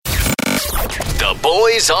The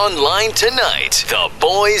Boys Online Tonight. The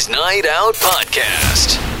Boys Night Out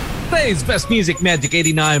Podcast. Today's best music, Magic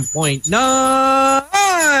 89.9.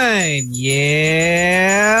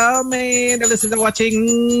 Yeah, man. Listen to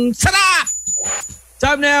watching. Ta-da!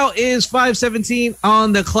 Time now is 5:17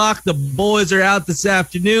 on the clock. The boys are out this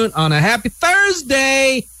afternoon on a happy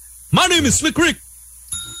Thursday. My name is Slick Rick.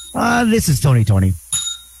 This is Tony.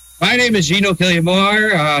 My name is Gino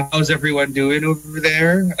Killiamore. How's everyone doing over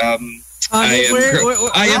there?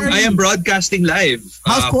 I am broadcasting live.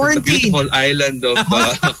 How's quarantine? From the beautiful island of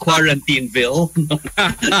Quarantineville.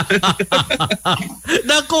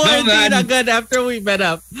 The quarantine agad after we met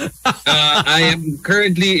up. I am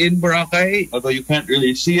currently in Boracay, although you can't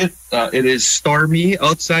really see it. It is stormy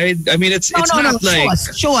outside. I mean, it's not like...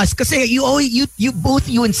 Show us. Kasi you both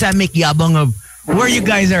and Sam make yabang of where you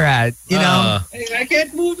guys are at. You know? I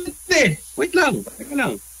can't move it eh. Wait lang.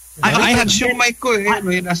 I have yung mic ko eh.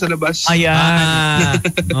 May nasa labas. Ayan.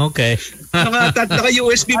 Okay.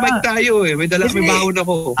 Naka-USB mic tayo eh. May bahon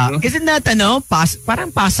ako. Isn't that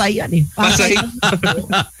parang Pasay yan eh. Pasay?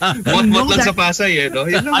 What lang sa Pasay eh. No?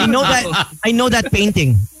 I know that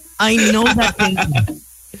painting.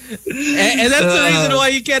 And that's the reason why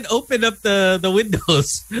you can't open up the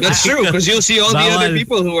windows. That's true, because you'll see all the other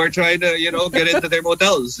people who are trying to, get into their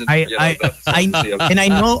motels. And, I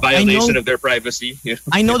know violation of their privacy. You know?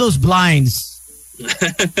 I know those blinds.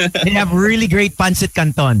 They have really great pancit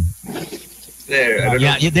canton. There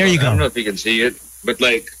you go. I don't know if you can see it, but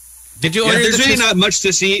did you order? There's really not much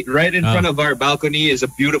to see. Right in front of our balcony is a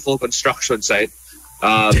beautiful construction site.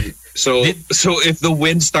 So if the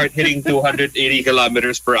winds start hitting 280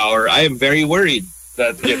 kilometers per hour, I am very worried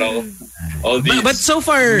that, all these but so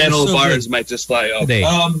far, metal so bars good. might just fly off.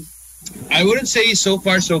 I wouldn't say so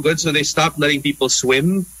far so good. So they stopped letting people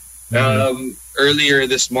swim earlier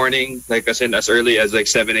this morning, as early as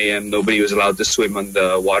 7 a.m. Nobody was allowed to swim on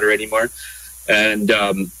the water anymore. And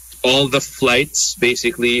all the flights,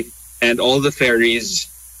 basically, and all the ferries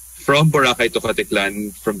from Boracay to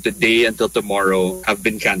Coticlan from today until tomorrow have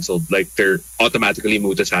been cancelled. They're automatically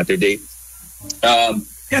moved to Saturday.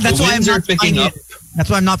 That's why I'm not picking up.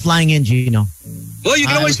 That's why I'm not flying in, Gino. Well, you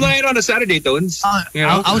can always fly in on a Saturday, Tones. I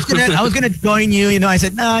was gonna join you. I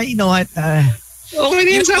said, nah. You know what?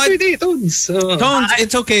 Okay, Saturday, Tones. Tones,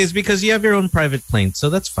 it's okay. It's because you have your own private plane,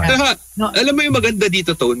 so that's fine. Alam mo yung maganda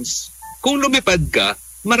dito, Tones? Kung lumipad ka,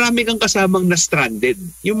 marami kang kasamang na-stranded.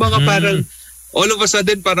 Yung mga parang all of a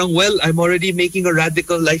sudden, I'm already making a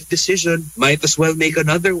radical life decision. Might as well make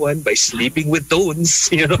another one by sleeping with Tones,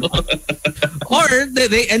 Or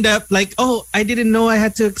they end up I didn't know I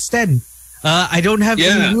had to extend. I don't have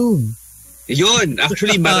any room. Yun,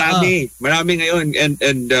 actually, marami. Marami ngayon.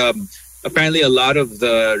 And apparently a lot of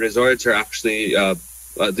the resorts are actually at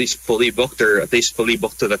least fully booked, or at least fully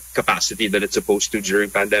booked to the capacity that it's supposed to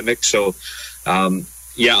during pandemic. So, a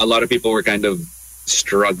lot of people were kind of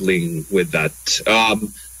struggling with that.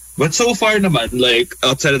 But so far naman,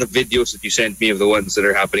 outside of the videos that you sent me of the ones that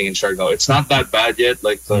are happening in Siargao, it's not that bad yet.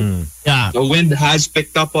 The wind has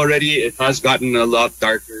picked up already. It has gotten a lot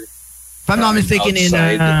darker. If I'm not mistaken,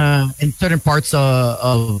 in certain parts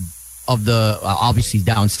of the obviously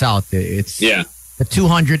down south, it's the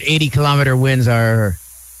 280 kilometer winds are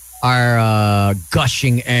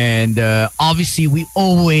gushing, and obviously we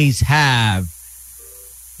always have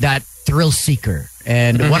that thrill seeker.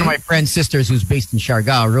 And one of my friend's sisters, who's based in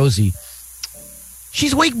Siargao, Rosie,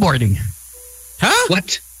 she's wakeboarding. Huh?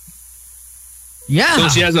 What? Yeah. So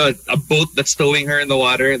she has a boat that's towing her in the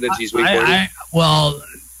water, and then she's wakeboarding?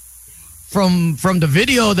 From the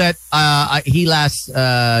video that he last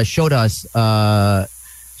showed us,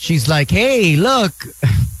 she's like, hey, look.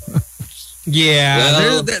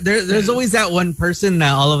 Yeah, there's always that one person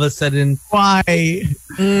that all of a sudden... Why?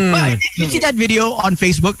 But you see that video on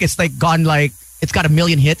Facebook? It's gone it's got 1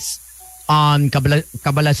 million hits on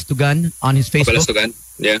Kabalastugan on his Facebook. Kabalastugan,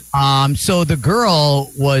 yeah. So the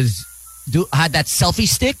girl had that selfie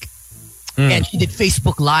stick, and she did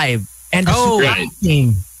Facebook Live, and the tsunami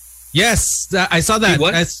came. Yes, I saw that.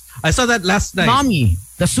 What? I saw that last night.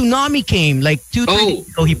 The tsunami came 2-3 days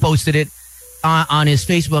ago. He posted it on his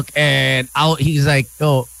Facebook, and he's like,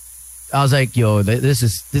 I was like, yo,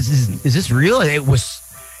 is this real? It was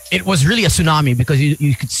really a tsunami, because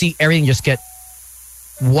you could see everything just get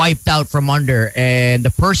wiped out from under, and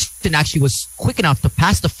the person actually was quick enough to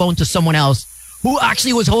pass the phone to someone else who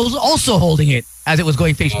actually was also holding it as it was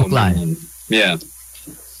going Facebook Live. Yeah.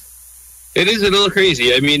 It is a little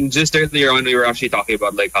crazy. I mean, just earlier on, we were actually talking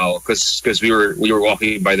about how, because we were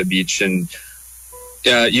walking by the beach, and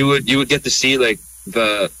you would get to see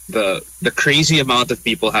the crazy amount of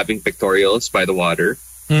people having pictorials by the water.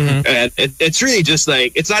 And it's really just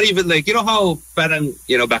like, it's not even like, you know how parang,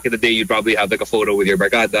 you know, back in the day you'd probably have like a photo with your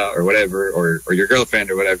barkada or whatever, or your girlfriend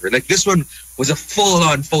or whatever. Like this one was a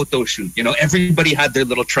full-on photo shoot. You know, everybody had their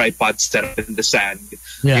little tripod set up in the sand.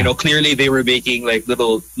 Yeah. You know, clearly they were making like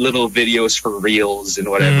little videos for Reels and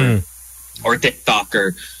whatever, or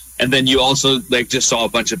TikToker. And then you also like just saw a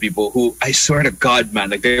bunch of people who, I swear to God,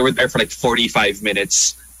 man, like they were there for like 45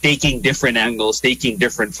 minutes taking different angles, taking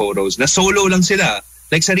different photos. Na solo lang sila.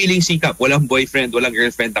 Like sariling sikap, walang boyfriend, walang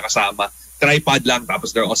girlfriend na kasama. Tripod lang,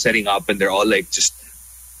 tapos they're all setting up and they're all like just,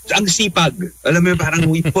 ang sipag. Alam mo, parang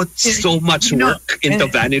we put so much work into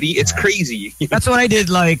vanity. It's crazy. That's what I did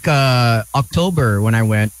like October when I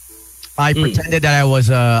went. I pretended that I was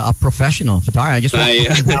a professional photographer. I just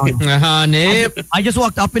walked up and down. I just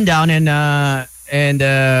walked up and down and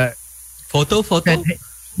Photo? said, hey,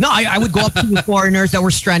 no, I would go up to the foreigners that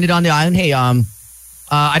were stranded on the island. Hey, I'm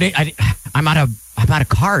out of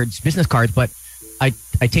cards, business cards, but I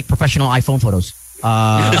take professional iPhone photos. So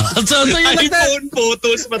you're like that. iPhone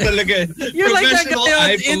photos pa talaga. You're like that Professional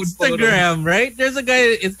guy on iPhone Instagram, right? There's a guy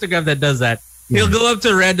on Instagram that does that. He'll go up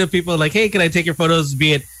to random people like, hey, can I take your photos?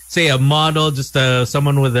 Be it, say, a model, just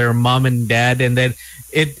someone with their mom and dad. And then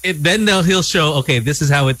he'll show, okay, this is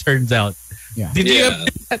how it turns out. Yeah. Did you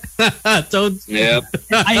have Toads? Yep.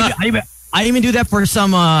 I even do that for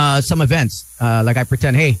some events. Like I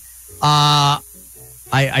pretend, hey,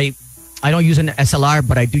 I don't use an SLR,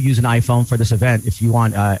 but I do use an iPhone for this event. If you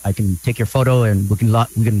want, I can take your photo and we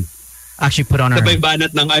can actually put on our... Sabay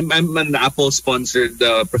banat ng I'm an Apple sponsored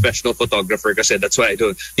professional photographer kasi that's why I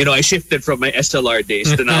do. You know, I shifted from my SLR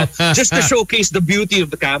days to now just to showcase the beauty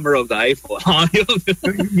of the camera of the iPhone.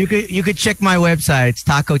 You could check my website. It's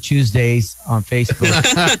Taco Tuesdays on Facebook.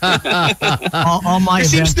 all my there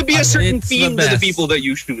seems to be a certain It's theme the to the best. people that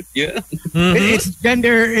you shoot. Yeah. It's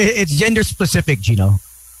gender specific, Gino.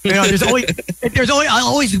 You know, I'll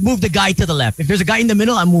always move the guy to the left. If there's a guy in the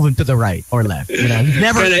middle, I move him to the right or left. You know, he's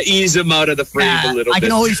never Trying to ease him out of the frame a little I bit.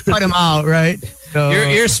 can always cut him out, right? So,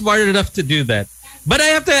 You're smart enough to do that. But I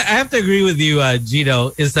have to agree with you,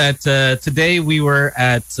 Gino, is that today we were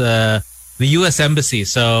at the U.S. Embassy.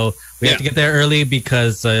 So we had to get there early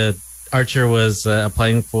because Archer was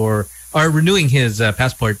applying for or renewing his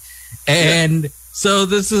passport. And so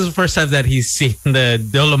this is the first time that he's seen the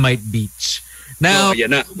Dolomite Beach. Now,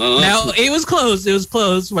 now it was closed. It was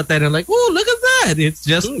closed. But then I'm like, oh, look at that. It's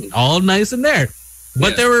just all nice in there.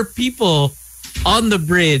 But there were people on the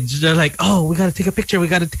bridge. They're like, oh, we got to take a picture. We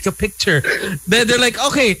got to take a picture. Then they're like,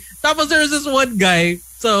 okay. Tapos there's this one guy.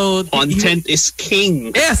 So Content is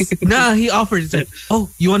king. Yes. Nah, he offered. He said, oh,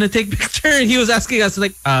 you want to take a picture? And he was asking us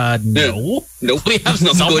like, no. Nope. We have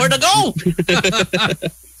Not somewhere good. to go.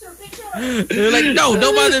 They're like, no,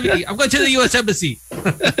 don't bother me. I'm going to the U.S. Embassy.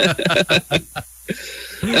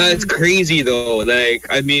 It's crazy though. Like,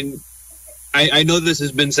 I mean, I know this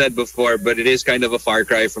has been said before, but it is kind of a far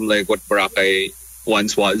cry from like what Boracay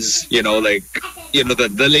once was. You know, like, you know,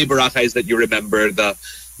 the lay Boracay's that you remember, the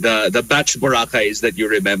batch Boracay's that you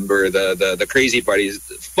remember, the crazy parties.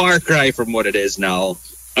 Far cry from what it is now.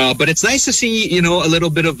 But it's nice to see, you know, a little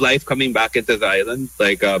bit of life coming back into the island.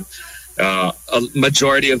 Like, a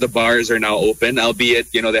majority of the bars are now open,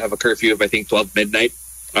 albeit, you know, they have a curfew of I think 12 midnight.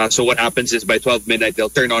 So what happens is by 12 midnight, they'll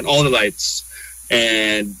turn on all the lights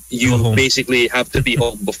and you basically have to be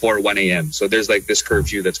home before 1 a.m. So there's like this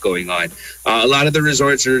curfew that's going on. A lot of the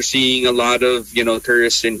resorts are seeing a lot of, you know,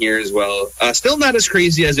 tourists in here as well. Still not as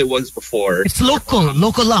crazy as it was before. it's local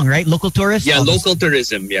lang, right? Local tourists. Yeah, local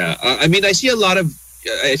tourism. Yeah. I mean, I see a lot of,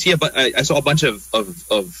 I saw a bunch of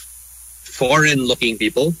foreign looking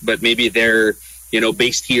people, but maybe they're, you know,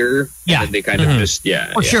 based here. Yeah. And they kind of just,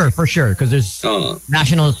 For sure. Because there's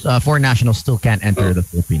nationals, foreign nationals still can't enter the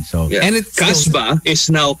Philippines. So Yeah. And it's Casbah is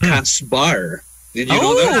now Casbar. Did you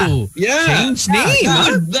know that? Yeah. Changed name,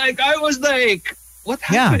 huh? Like, I was like, what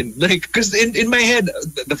happened? Like, because in my head,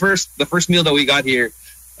 the first meal that we got here,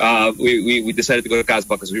 we decided to go to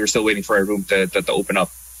Casbah because we were still waiting for our room to open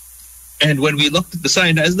up. And when we looked at the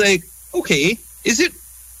sign, I was like, okay, is it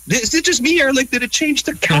just me or like did it change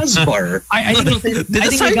to Casbar? I think Did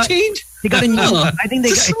the sign change? They got a new. I think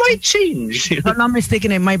It's a slight change. If I'm not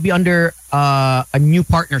mistaken, it might be under a new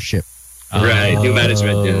partnership. Right, new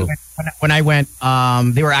management. Yeah. When I went,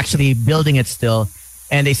 they were actually building it still,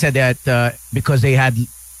 and they said that because they had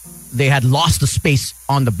lost the space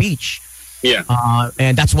on the beach. Yeah.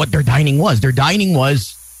 And that's what their dining was. Their dining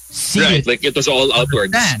was seated. Right, like it was all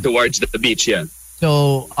outwards Understand. towards the beach. Yeah.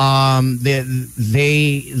 So the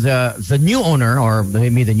new owner or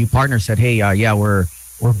maybe the new partner said, "Hey, we're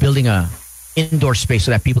building a indoor space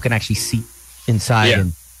so that people can actually see inside." Yeah.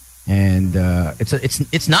 And and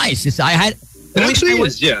it's nice. It actually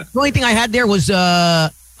is, yeah. The only thing I had there was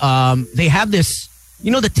they have this,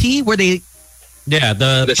 the tea where they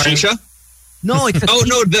the shisha. No, it's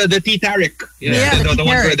the tea tarik. Yeah, the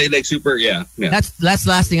one where they like super. Yeah. That's the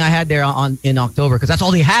last thing I had there in October because that's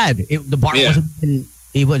all they had. The bar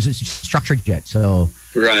wasn't structured yet, so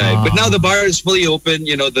right. But now the bar is fully open.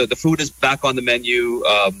 The food is back on the menu.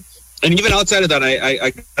 And even outside of that,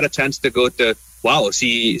 I got a chance to go to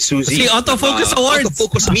see Suzy. See Autofocus Awards.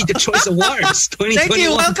 Autofocus Media Choice Awards 2021. Thank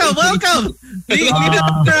you. Welcome.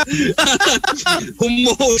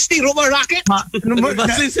 Humuhosti Roma Rocket.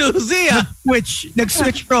 Si Suzy.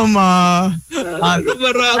 Nag-switch from Roma Rocket.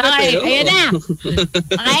 Okay, ayan na.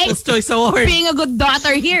 Okay. Choice Award. Being a good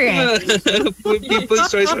daughter here. People's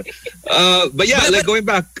Choice. But yeah, like going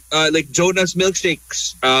back, like Jonah's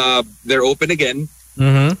Milkshakes, they're open again.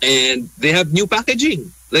 Mm-hmm. And they have new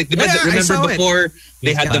packaging. Like remember before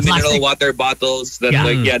they had the mineral water bottles that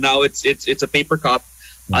now it's a paper cup.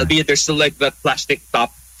 Albeit there's still like that plastic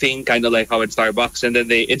top thing, kind of like how in Starbucks. And then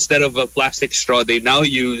they, instead of a plastic straw, they now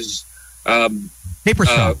use paper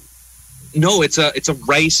straw. No, it's a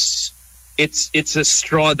rice. It's a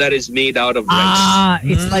straw that is made out of rice.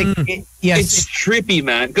 It's like it's trippy,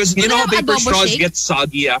 man. Because you know how paper straws get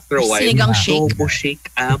soggy after a while. Sinigang shake. Adobo shake.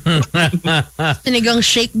 Sinigang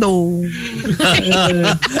shake though.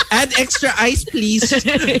 Add extra ice, please.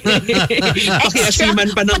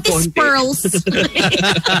 Pakiasiman pa ng konti. Pearls.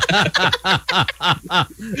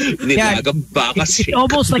 Nilagang baka It's shake.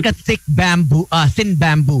 almost like a thin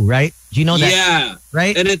bamboo, right? Do you know that? Yeah.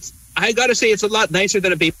 Right? And I gotta say, it's a lot nicer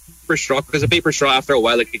than a paper straw because a paper straw, after a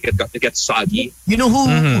while, it gets soggy. You know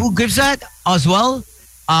who gives that as well?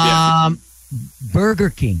 Burger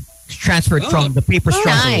King transferred from the paper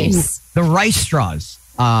straws nice. to the rice straws.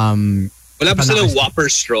 Wala ba sila Whopper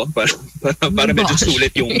straw? Para medyo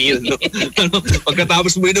sulit yung meal, no?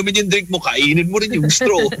 Pagkatapos mo inumin yung drink mo, kainin mo rin yung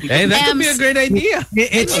straw. Hey, that could be a great idea.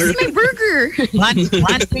 It's my burger.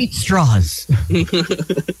 Plant-based straws.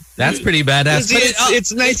 That's pretty badass.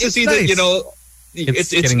 It's nice to see that,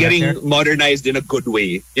 it's getting modernized in a good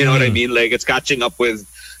way. You know what I mean? Like it's catching up with,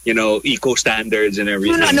 eco standards and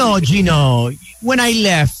everything. No, Gino. When I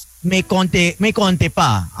left, may konti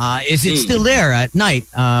pa. Is it still there at night?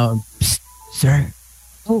 Sir.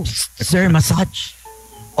 Sir, massage.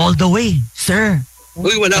 All the way, sir.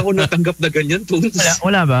 Uy, wala akong natanggap na ganyan, Toons.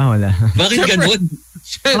 Wala ba? Wala. Bakit ganun?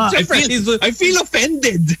 I feel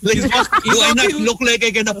offended. Like, do I not look like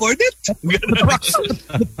I can afford it?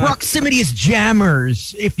 The proximity is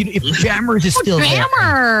Jammers. If Jammers is still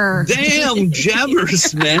Jammer. Damn,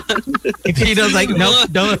 Jammers, man. If he does like, no,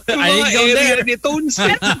 don't. I didn't go there. Ni Toons.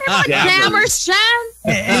 Jammers, Chan.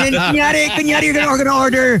 And then, kunyari, you're going to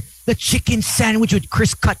order the chicken sandwich with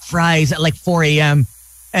crisp-cut fries at like 4 a.m.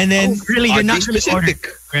 And then really you're not really ordering.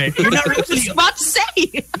 Right. You're not really About to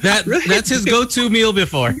say. That's his go-to meal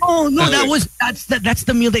before. No, that's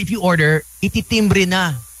the meal that if you order, ititimbre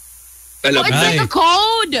na. It's like a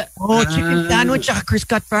code. Chicken sandwich at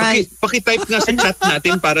crisp-cut fries. Paki-type nga sa chat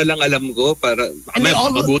natin para lang alam ko, para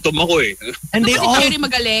magutom ako eh. And they all Very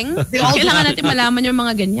magaling. Kailangan natin malaman yung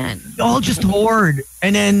mga ganyan. they all just hoard.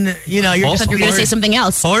 And then, you're just You're gonna say something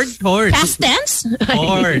else. Hoard. Past tense?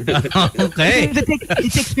 Hoard. Okay. It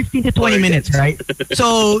takes 15 to 20 minutes, right?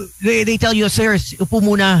 So they tell you, sir, upo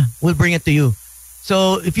muna, we'll bring it to you.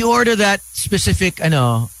 So if you order that specific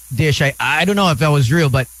dish, I don't know if that was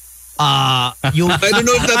real, but I don't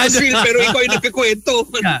know if that's real, pero ikaw yung nagkikwento.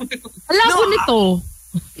 Alam ko nito.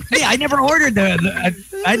 Hey, I never ordered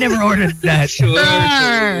I never ordered that. Sure.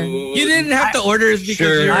 You didn't have to order it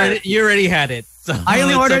because you already had it. So I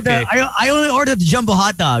only ordered I only ordered the jumbo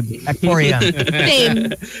hot dog at 4 a.m.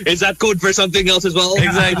 Same. Is that code for something else as well?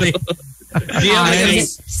 Exactly.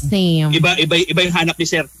 Same. Iba yung hanap ni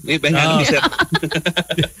Sir. Iba yung hanap ni Sir.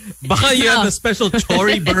 Baka you have the special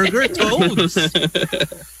Tory burger toast.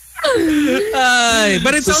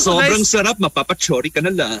 But it's also sobrang nice. sarap, mapapachori ka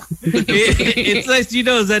na lang. It's nice,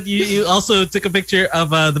 that you also took a picture of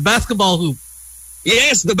the basketball hoop.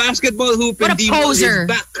 Yes, the basketball hoop What in a D-Mall poser.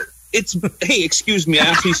 is back. Hey, excuse me, I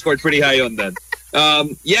actually scored pretty high on that.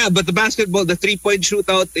 But the 3-point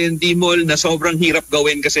shootout in D-Mall na sobrang hirap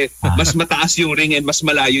gawin kasi mas mataas yung ring and mas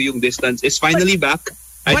malayo yung distance is finally back.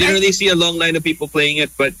 I didn't really see a long line of people playing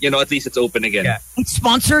it, but at least it's open again. Yeah. It's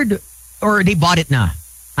sponsored or they bought it na.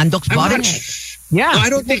 Andox bought it. Yeah. No, I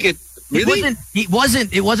don't think it really. It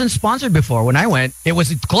wasn't sponsored before. When I went, it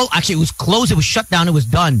was closed. Actually, it was closed. It was shut down. It was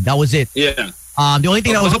done. That was it. Yeah. The only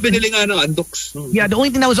thing that was open. Binili nga ng Andox. Yeah, the only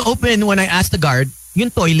thing that was open when I asked the guard, yung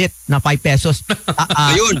toilet na 5 pesos.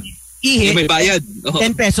 Ayun. Ihi. May bayad.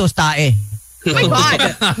 10 pesos tae. My God.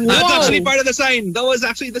 That's actually part of the sign. That was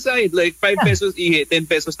actually the sign. Like 5 pesos ihi, 10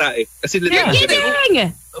 pesos tae. Kasi You're literally.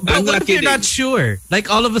 kidding! But I'm what not if you're kidding. not sure? Like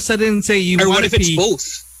all of a sudden say you Or want what to if it's pee. both?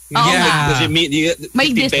 Oo Yeah. nga. Does it mean you get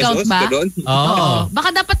May 50 discount pesos? ba? Ganon? Oh. Baka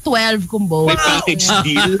dapat 12 kung both. May package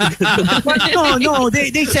deal. No,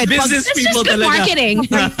 they said, Business It's just people good talaga. marketing.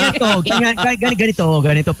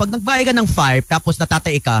 ganito. Pag nagbaya ka ng 5, tapos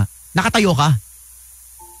natatay ka, nakatayo ka.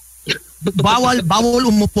 Bawal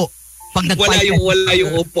umupo. Pag wala nag-5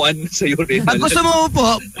 yung upuan sa urinal. Pag gusto mo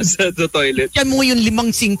umupo, sa toilet. yan mo yung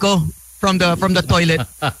 5-5 from the toilet.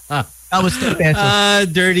 That was 2 pesos.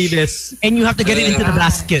 Dirtiness. And you have to get it into the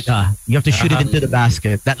basket. You have to shoot it into the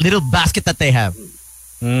basket. That little basket that they have.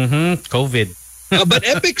 COVID. But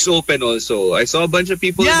Epic's open also. I saw a bunch of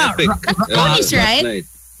people Yeah, in Epic. Tony's, last right? night.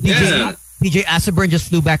 DJ, Yeah. DJ Asaburn just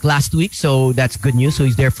flew back last week, so that's good news. So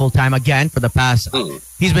he's there full time again for the past. Oh.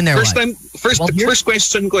 He's been there. First what? time, first 12 years?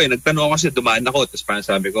 question ko nagtanong ako kasi dumaan ako, tapos parang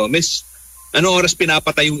sabi ko, Miss, ano oras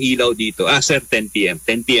pinapatay yung ilaw dito? Sir, 10 p.m.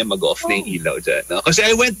 10 p.m. mag-off na yung ilaw dyan. No? Kasi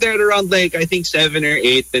I went there around like, I think 7 or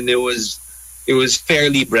 8 and it was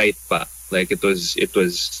fairly bright pa. Like it was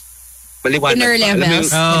maliwanag Inner pa. Alam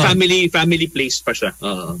mo levels. yung family place pa siya.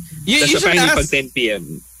 You Tapos should apparently ask- pag 10 p.m.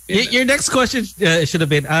 Your next question should have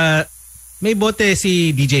been, may bote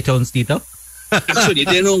si DJ Tones dito? Actually,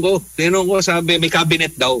 tinanong ko, sabi, may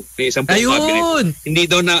cabinet daw. May isang cabinet. Ayun! Hindi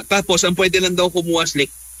daw na, tapos ang pwede lang daw kumuha like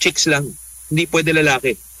chicks lang. Hindi pwede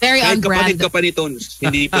lalaki. Very Kahit on brand. kapatid ka pa ni Tones,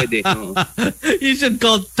 hindi pwede. Oo. You should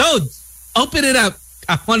call Tones. Open it up.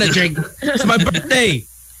 I want a drink. It's my birthday.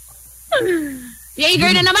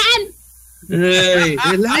 Jaeger na naman! Hey,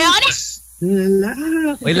 relax.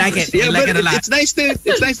 Relax. We like it. Yeah, we like but it a lot. it's nice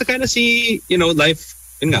to kind of see, life,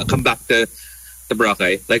 come back to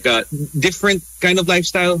Boracay. Like a different kind of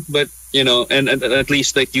lifestyle, but, and at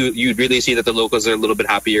least like you really see that the locals are a little bit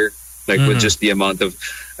happier, like with just the amount of,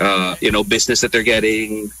 business that they're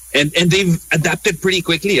getting. And they've adapted pretty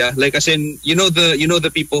quickly, like as in,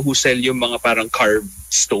 the people who sell yung mga parang carved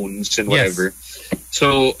stones and whatever.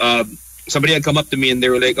 So, somebody had come up to me and they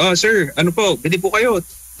were like, oh, sir, ano po, pwede po kayo.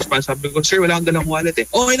 Tapos sabi ko, sir, wala akong dalang wallet eh.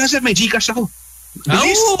 Oh, na sir, may Gcash ako.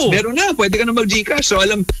 Bilis, meron na, pwede ka na mag-Gcash. So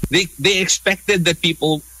they expected that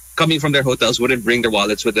people coming from their hotels wouldn't bring their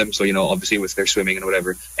wallets with them. So, obviously with their swimming and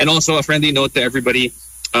whatever. And also a friendly note to everybody,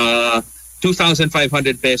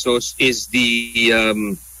 2,500 pesos is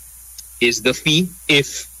the fee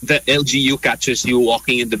if the LGU catches you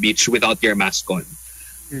walking in the beach without your mask on.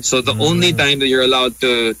 So the only time that you're allowed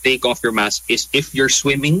to take off your mask is if you're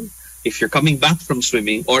swimming, if you're coming back from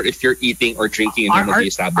swimming, or if you're eating or drinking in one of the Are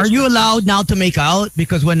establishments. you allowed now to make out?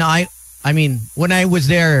 Because when I was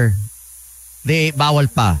there, they bawal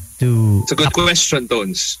pa to. It's a good question,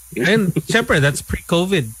 Tones. And syempre, that's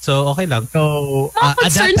pre-COVID. So, okay lang. So Mga at that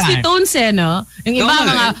concerns ni time, Tones no? Yung iba,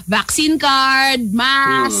 Tama mga vaccine card,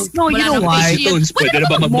 mask, No, you wala know nang why? face shield. Tones, pwede na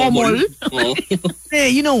ba magmomol? Oo. hey,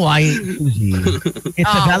 you know why? Suzy? It's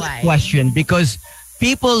a Oh, valid why? question because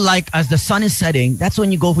people like as the sun is setting, that's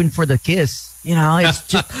when you go in for the kiss. It's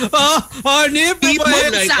just Nip! People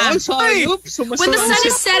Wait, like, Sam. sorry. When the sun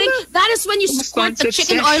is setting, that is when you squirt the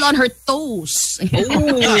chicken oil on her toes.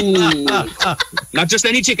 Oh. Not just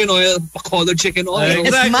any chicken oil, colored chicken oil.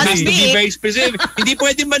 Exactly. It must Has to be be. very specific. Hindi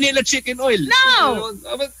pwede Manila chicken oil. No.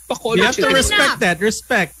 You have to chicken respect that.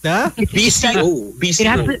 Respect, ha? BCO. It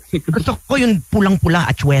has BCO. to, gusto ko yung pulang-pula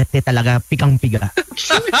at chwete talaga, pikang-piga.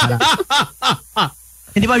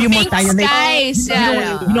 Hindi ba yung Pink mortayolate? skies.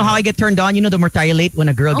 Yeah. You know how I get turned on? You know the mortayolate when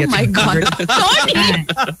a girl Oh gets my God. Tony!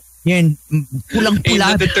 Yan, Ain't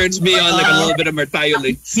pulang-pula that turns me on like a little bit of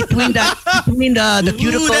mertiolate. between the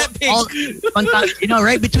cuticle, that pink. all,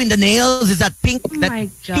 right between the nails is that pink, Oh that my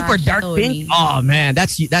super gosh, dark Tony. pink. Oh man,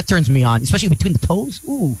 that turns me on, especially between the toes.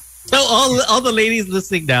 Ooh, So, all the ladies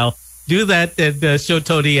listening now, do that and show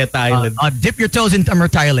Tony at the island. dip your toes into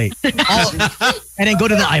mortayolate, and then go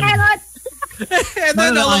to the island. And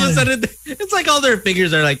then all of a sudden, it's like all their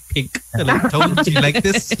fingers are like pink. They're like, Tones, you like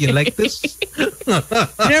this? You like this?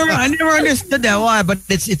 I never understood that why, but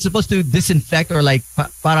it's supposed to disinfect or like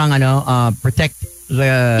parang protect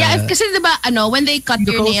the. Yeah, kasi diba, when they cut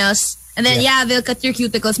your Cuticles? nails, and then, they'll cut your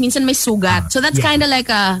cuticles, minsan may sugat. So that's kind of like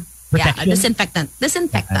a Protection? disinfectant.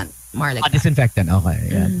 Disinfectant. More like that. disinfectant. Okay,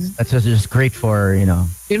 yeah, that's just great for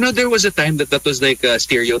There was a time that was like a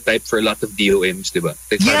stereotype for a lot of DOMs, di ba?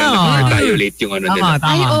 Like Yeah. parang mertiolate yung ano nila.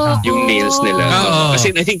 Tama. Yung nails nila. Oo.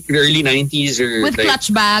 Kasi I think early 90s or With like,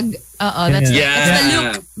 clutch bag. That's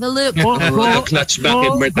Yeah. the look. the clutch back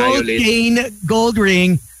and Gold mertiolate. chain, gold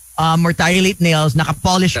ring, mortayolate nails,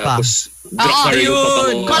 naka-polish pa. Tapos, Oo, Dracario pa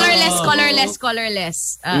yun. bango.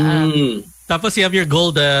 Colorless. No, Tapos you have your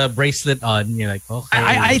gold bracelet on. You're like, okay.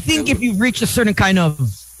 I think if you've reached a certain kind of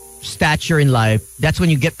stature in life, that's when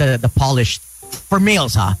you get the polished, for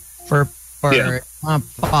males, for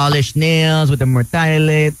polished nails with the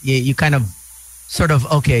mortale. You kind of sort of,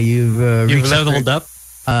 okay, you've leveled up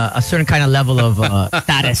a certain kind of level of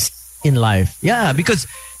status in life. Yeah, because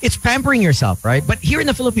it's pampering yourself, right? But here in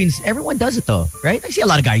the Philippines, everyone does it though, right? I see a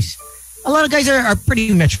lot of guys. A lot of guys are pretty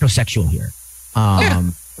metrosexual here.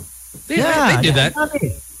 They do that.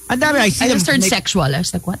 And I see I them just turned make- sexual. I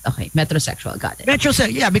was like, what? Okay, metrosexual. Got it.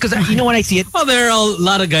 Metrosexual, yeah, because you know when I see it, Well, there are a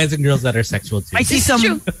lot of guys and girls that are sexual too. I see It's some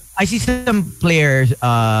true. players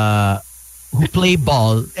who play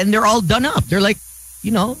ball and they're all done up. They're like,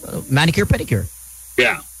 manicure, pedicure.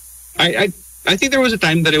 Yeah, I think there was a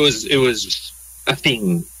time that it was a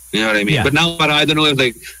thing. You know what I mean? Yeah. But now, I don't know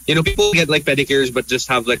if people get like pedicures, but just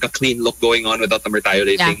have like a clean look going on without the mortale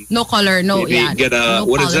Yeah, thing. no color, no. Maybe Yeah, get a no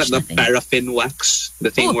what is polish, that? nothing. The paraffin wax,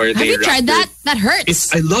 the thing Oh, where have they you tried wrap that? That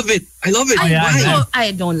hurts. I love it. I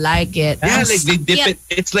Why? don't like it. Yeah, like they dip Yeah. it.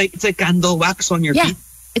 It's like candle wax on your Yeah. feet.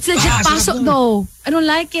 It's legit Ah, pasok though. I don't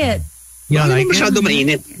like it. You know, Hindi like, masyado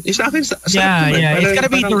mainit. Yung sa akin, yeah. It's gotta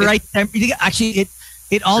be the Parang right temperature. Actually,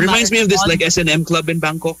 it all reminds me of this matters like S&M club in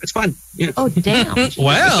Bangkok. It's fun. Yeah. Oh damn.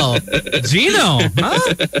 Well, Gino, huh?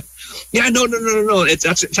 Yeah, no. It's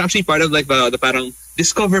actually part of like the parang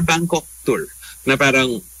Discover Bangkok tour. Na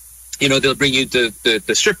parang, they'll bring you to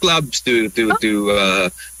the strip clubs, to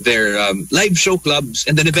their live show clubs,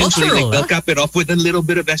 and then eventually Cultural, they'll cap it off with a little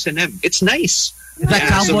bit of S&M. It's nice. Is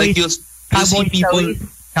that So like you'll see people.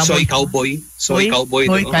 Soy cowboy. Soy cowboy.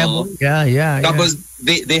 Yeah. Tapos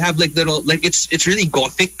they have like little, like it's really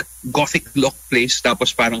gothic look place.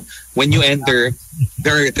 Tapos parang when you enter,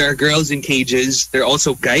 there are girls in cages. There are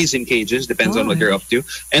also guys in cages. Depends on what you're up to.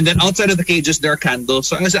 And then outside of the cages, there are candles.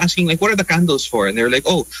 So I was asking like, what are the candles for? And they're like,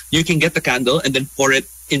 oh, you can get the candle and then pour it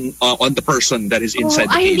in on the person that is inside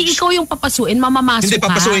the Hindi cage. ikaw yung papasuin, mamamaso Hindi, ka.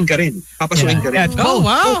 papasuin ka rin. Papasuin ka rin. Yeah, it's Oh, both,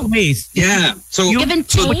 wow. both ways. Yeah. So Give and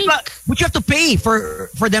so take. But you have to pay for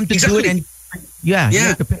them to do Exactly. it, and you Yeah.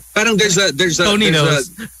 have to pay. parang there's a Tony knows.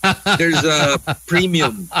 there's a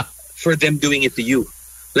premium for them doing it to you.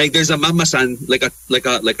 Like there's a mama-san, like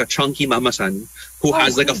a chunky mama-san who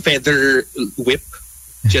has like a feather whip.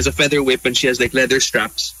 She has a feather whip and she has like leather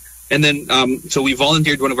straps. And then so we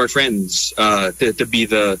volunteered one of our friends to be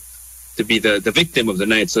the victim of the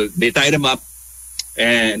night. So they tied him up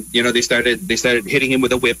and they started hitting him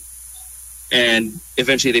with a whip, and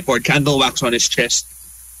eventually they poured candle wax on his chest,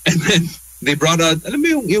 and then they brought out alam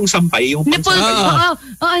mo yung sampay, yung Nipple.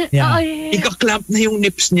 pang-sampay. Yeah. Ika-clamp na yung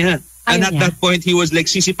nips niya. And Ayaw at niya. that point, he was like,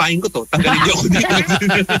 sisipain ko to. Tanggalin niyo ako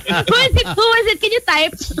dito. Who is it? Can you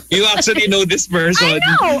type? You actually know this person. I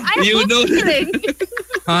know. I'm You know Googling.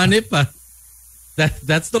 Hanip,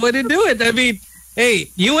 that's the way to do it. I mean, hey,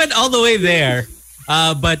 you went all the way there.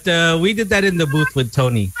 But we did that in the booth with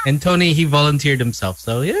Tony. And Tony, he volunteered himself.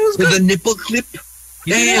 So, yeah, it was With good. a nipple clip.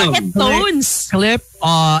 Damn. Headphones. Clip,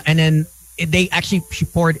 and then she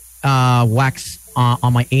poured wax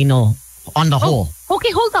on my anal, on the hole.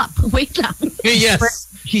 Okay, hold up. Wait lang. Yes.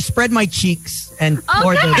 She spread my cheeks and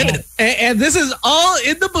poured Okay. the. And this is all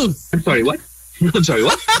in the booth. I'm sorry, what? I'm sorry,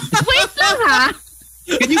 what? Wait lang ha.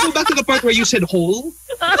 Can you go back to the part where you said hole?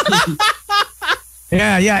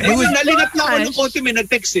 Yeah. It was. Nalingat lang ako ng konti, may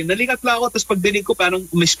nag-text eh. Nalingat lang ako, tapos pagdinig ko parang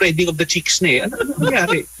may spreading of the cheeks na eh. Ano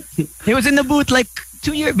nangyari? It was in the booth like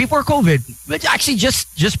 2 years before COVID. But actually, just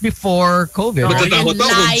before COVID. Oh, Matatakot you're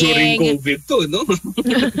ako during lying. COVID to, no?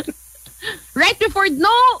 Right before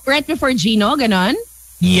Gino, ganon?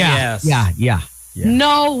 Yeah. Yes. Yeah. Yeah.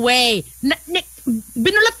 No way.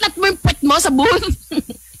 Binulat-lat mo yung puwet mo sa booth.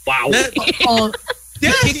 Wow. Oh,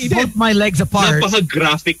 Yeah, kicked he did. both my legs apart.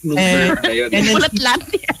 Napaka-graphic nung And- bird na yun. and then Bulat-lat.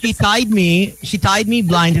 She tied me. She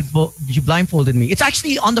blindfolded me. It's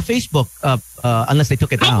actually on the Facebook, unless they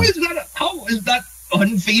took it How down. is that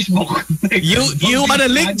on Facebook? Like, You want a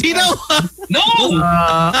link, Gino? No!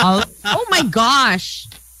 Oh my gosh.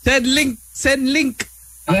 Send link.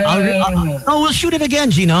 We'll shoot it again,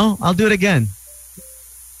 Gino. I'll do it again.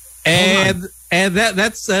 And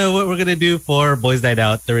that's what we're gonna do for Boys Night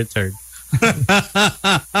Out, the return.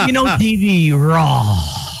 TV raw.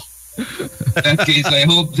 In that case, I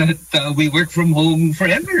hope that we work from home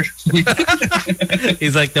forever.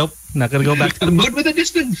 He's like, nope, not gonna go back to the I'm booth. good with the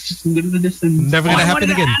distance. I'm good with the distance. Never gonna happen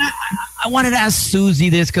again. I wanted to ask Susie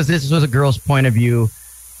this because this was a girl's point of view,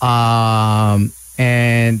 and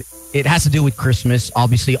it has to do with Christmas.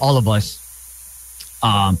 Obviously, all of us.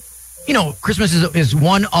 Christmas is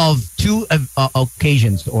one of two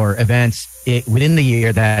occasions or events within the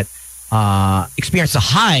year that experience a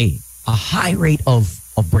high rate of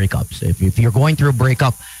of breakups. If you're going through a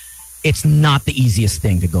breakup, it's not the easiest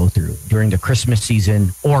thing to go through during the Christmas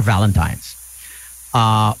season or Valentine's.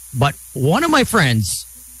 But one of my friends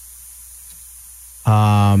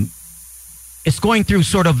is going through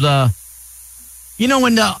sort of the,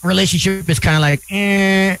 when the relationship is kind of like,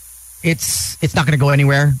 it's not going to go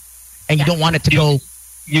anywhere, and you don't want it to go.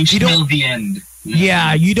 You smell the end.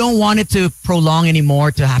 Yeah, you don't want it to prolong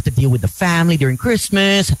anymore, to have to deal with the family during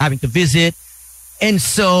Christmas, having to visit. And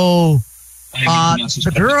so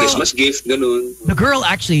the girl, Christmas gift, ganun. the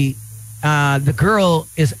girl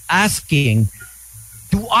is asking,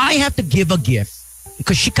 do I have to give a gift?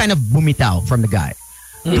 Because she kind of bumitaw from the guy.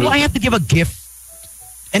 Do I have to give a gift?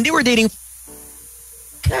 And they were dating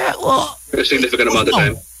a significant amount of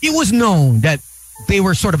time. It was known that they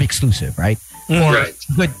were sort of exclusive, right? For Right.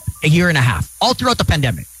 a good a year and a half, all throughout the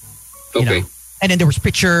pandemic. you Okay. know. And then there was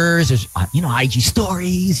pictures, there's IG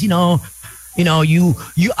stories, I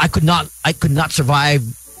could not survive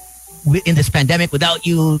in this pandemic without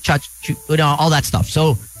you, all that stuff.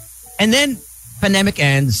 So, and then pandemic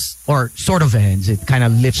ends, or sort of ends. It kind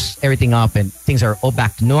of lifts everything up, and things are all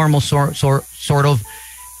back to normal, sort of,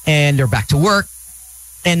 and they're back to work.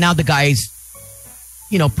 And now the guy's,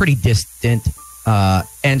 pretty distant,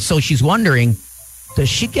 and so she's wondering, does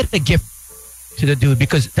she get a gift to the dude?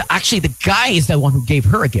 Because the guy is the one who gave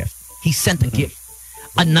her a gift. He sent a gift,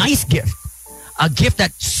 a nice gift, a gift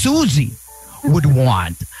that Susie would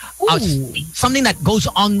want, something that goes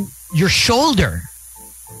on your shoulder.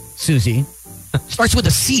 Susie, starts with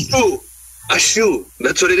a C. A shoe.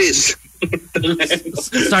 That's what it is.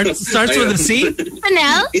 Starts with a C?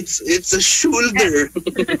 Panel? It's a shoulder.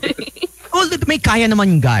 Well, may kaya naman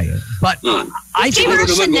yung guy. But I Siguro Siguro naman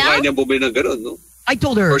kung Chanel? kaya niya bumili ng ganun, no? I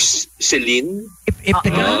told her, Or Celine. if the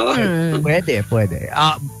guy, pwede.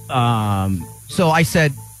 So I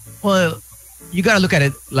said, well, you got to look at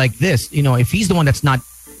it like this. If he's the one that's not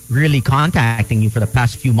really contacting you for the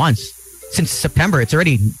past few months, since September, it's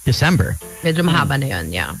already December. Medyo mahaba na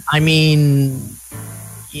yun, yeah. I mean,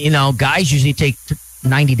 guys usually take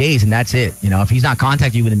 90 days and that's it. If he's not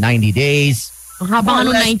contacting you within 90 days. Ang haba nga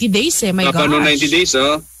nung 90 days eh, my Haba gosh. nung 90 days,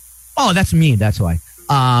 oh. Oh, that's me. That's why.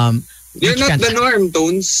 You're not the norm,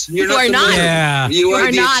 Tones. You're You are the not. norm. Yeah. You You are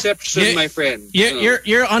are the not. exception, my friend.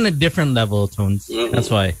 You're on a different level, Tones. That's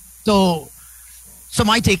why. So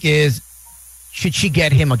my take is, should she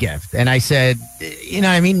get him a gift? And I said,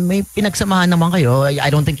 may pinagsamahan naman kayo. I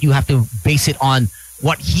don't think you have to base it on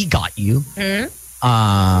what he got you.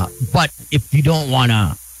 But if you don't want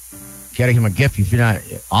to get him a gift, if you're not,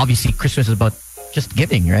 obviously Christmas is about just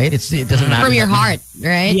giving, right? It doesn't matter. From your heart,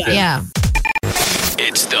 right? Yeah.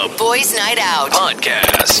 It's the Boys Night Out.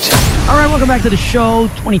 podcast. All right, welcome back to the show.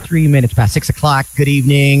 23 minutes past 6 o'clock. Good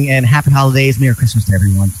evening and happy holidays. Merry Christmas to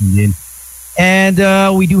everyone tuned in. And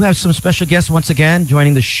we do have some special guests once again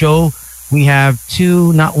joining the show. We have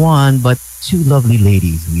two, not one, but two lovely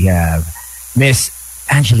ladies. We have Miss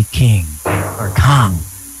Angelique King, or Kang.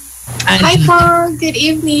 Hi, Paul. Good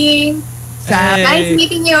evening. Nice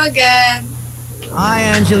meeting you again. Hi,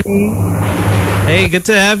 Angelique. Hey, good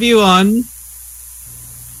to have you on.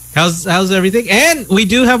 How's everything? And we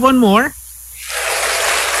do have one more.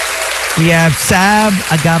 We have Sab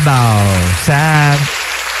Agabao. Sab.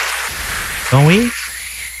 Don't we?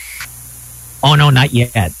 Oh, no, not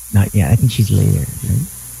yet. Not yet. I think she's later. Right?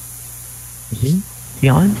 Is she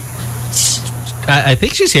on? I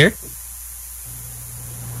think she's here.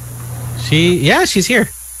 She's here.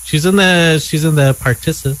 She's in the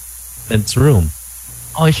participants room.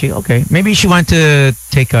 Oh, is she? Okay. Maybe she wanted to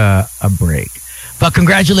take a break. But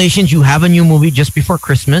congratulations, you have a new movie just before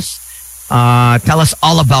Christmas. Tell us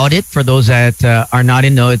all about it for those that are not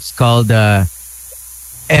in know. It's called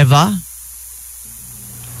Eva.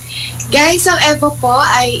 Guys, ang Eva po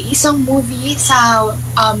ay isang movie sa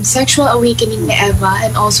sexual awakening ni Eva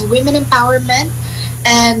and also women empowerment.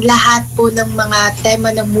 And lahat po ng mga tema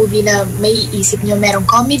ng movie na may iisip nyo. Merong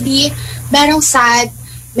comedy, merong sad,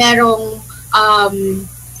 merong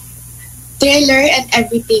thriller and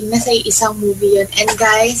everything. Nasa isang movie yun. And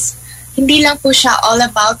guys, hindi lang po siya all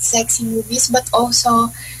about sexy movies but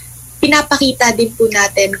also pinapakita din po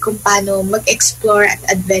natin kung paano mag-explore at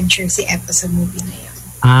adventure si Eva sa movie na yun.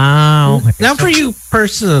 Okay. Now, for you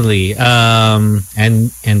personally, and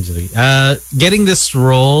Angelique, getting this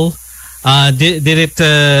role, did it?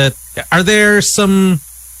 Are there some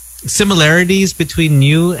similarities between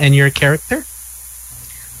you and your character?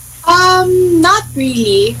 Not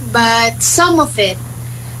really, but some of it.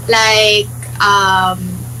 Like,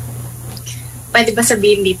 pwede ba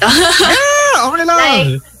sabihin dito? Okay lang.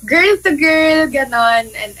 Like, girl to girl,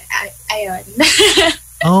 ganon, and ayun.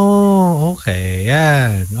 Oh, okay.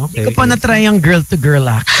 Yeah. Okay. Hindi ko pa na-try yung girl-to-girl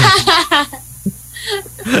action.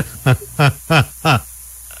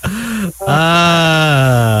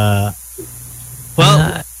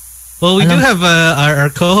 Well, we do have our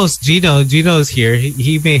co-host Gino. Gino's here.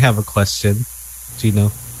 He may have a question.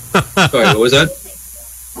 Gino. Sorry, what was that?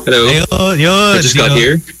 Hello. I just got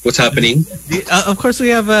here. What's happening? Of course, we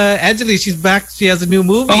have Angeli. She's back. She has a new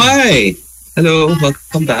movie. Oh, hi. Hello.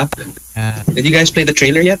 Welcome back. Did you guys play the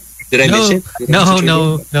trailer yet? Did I miss it? No,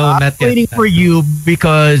 not yet. Waiting for you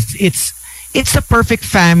because it's a perfect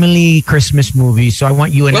family Christmas movie. So I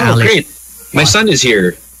want you and Alex. Great. My son is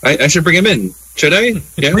here. I should bring him in. Should I?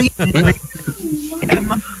 Yeah.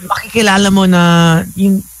 Makikilala mo na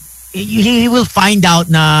he will find out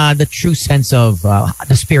na the true sense of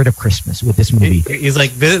the spirit of Christmas with this movie. He's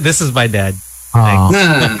like, this is my dad.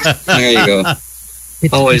 There you go.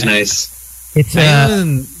 It's always nice. It's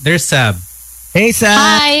there's Sab. Hey, Sab.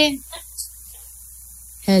 Hi.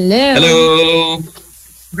 Hello. Hello.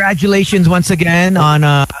 Congratulations once again on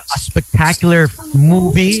a spectacular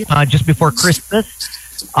movie just before Christmas.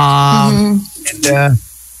 And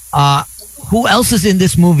who else is in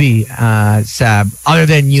this movie, Sab, other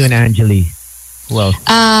than you and Angeli? Who else?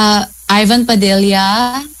 Ivan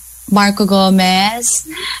Padilla, Marco Gomez,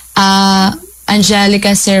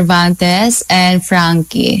 Angelica Cervantes, and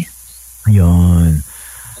Frankie. Ayun.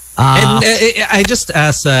 And I just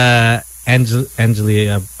asked Angeli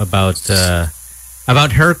about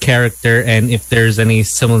her character and if there's any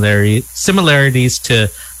similarities to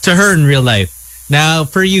her in real life. Now,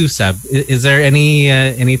 for you, Sab, is there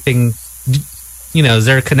anything, is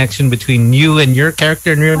there a connection between you and your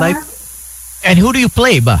character in real life? And who do you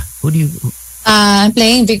play, ba? I'm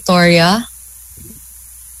playing Victoria.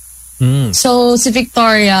 So, si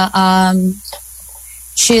Victoria,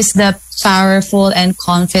 she's the powerful and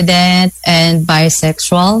confident and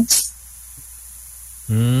bisexual.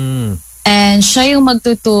 And siya yung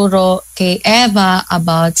magtuturo kay Eva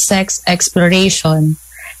about sex exploration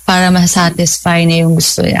para masatisfy niya yung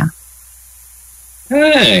gusto niya.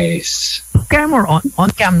 Nice. Cam or on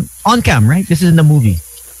cam? On cam, right? This is in the movie.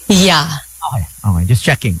 Yeah. Okay. Just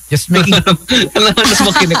checking. Just making... Alam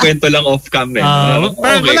mo, kinikwento lang off-cam eh.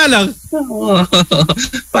 Wala lang.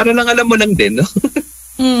 Para lang alam mo lang din, no?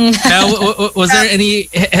 Was there any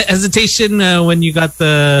hesitation when you got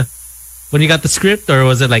the script, or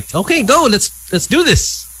was it like, okay, go, let's do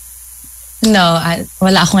this? No,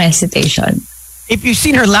 wala akong hesitation. If you've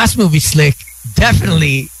seen her last movie, Slick,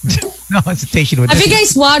 definitely no hesitation with Have this. you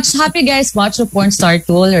guys watched the Porn Star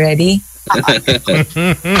 2 already? Not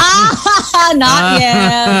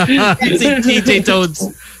yet. TJ Toads.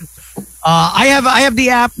 I have the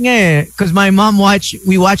app because my mom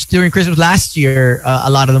we watched during Christmas last year a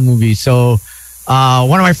lot of the movies. So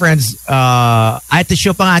one of my friends, I had to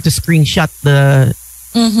screenshot the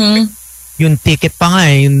yung ticket pa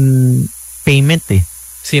nga yung payment eh.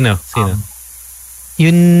 Sino?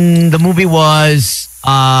 The movie was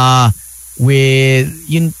with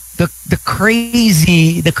the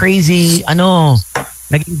crazy naging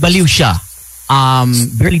baliw siya.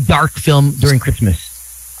 Very dark film during Christmas.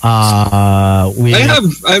 I'm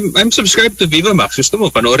subscribed to Viva Max. Gusto mo,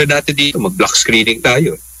 panoorin natin dito. Mag-block screening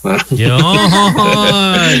tayo. Yun!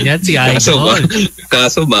 Yan si Idol.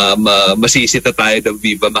 Kaso masisita tayo ng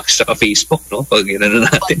Viva Max sa Facebook, no? Pag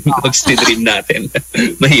natin, pag-stream natin.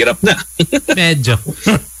 Mahirap na. Medyo.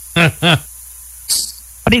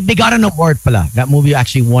 But they got an award pala. That movie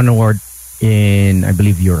actually won an award in, I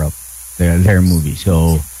believe, Europe. Their movie.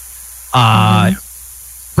 So,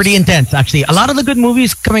 pretty intense, actually. A lot of the good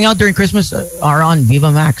movies coming out during Christmas are on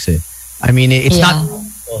Viva Max. I mean, it's not...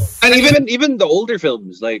 And even the older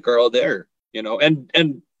films, like, are all there,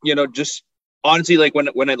 and just honestly, like,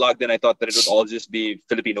 when I logged in, I thought that it would all just be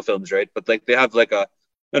Filipino films, right? But, like, they have, like,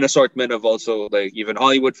 an assortment of also, like, even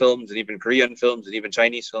Hollywood films and even Korean films and even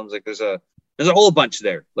Chinese films. Like, there's a whole bunch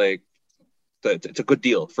there. Like, it's a good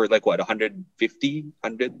deal for, like, what, 100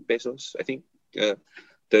 pesos, I think,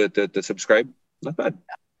 to subscribe. Not bad.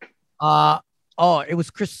 It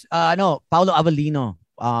was Paolo Avellino,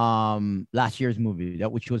 last year's movie,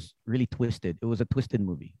 which was really twisted. It was a twisted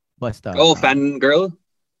movie. But Fangirl?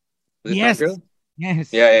 Yes. Fangirl?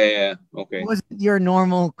 Yes. Yeah. Okay. It wasn't your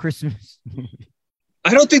normal Christmas movie.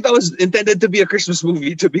 I don't think that was intended to be a Christmas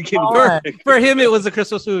movie to begin with. For him, it was a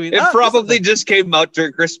Christmas movie. It probably just came out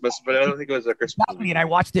during Christmas, but I don't think it was a Christmas movie. And I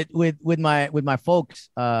watched it with my folks.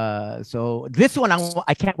 So this one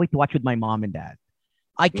I can't wait to watch with my mom and dad.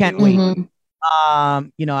 I can't wait. I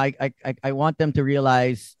want them to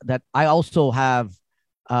realize that I also have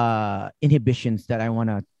inhibitions that I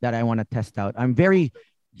wanna test out. I'm very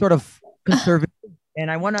sort of conservative And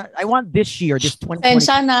I want this year, this 2020.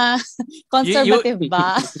 Tensya na. Conservative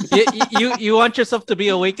ba? You want yourself to be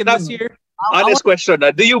awakened this year? Honest question,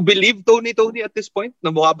 do you believe Tony at this point na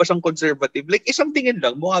mukha ba siyang conservative? Like, isang tingin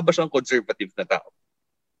lang, mukha ba siyang conservative na tao?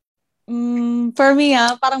 For me,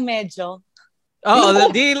 parang medyo.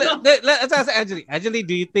 Let's ask Angeli. Angeli,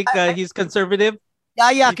 do you think he's conservative?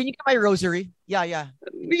 Yeah. Can you get my rosary? Yeah.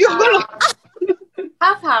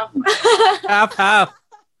 Half-half. Half.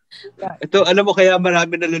 Ito, alam mo, kaya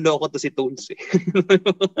marami naluloko to si Tones.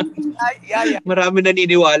 Yeah. Marami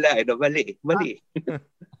naniniwala. Mali.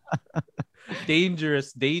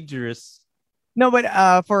 Dangerous. No, but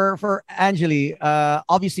for Angeli,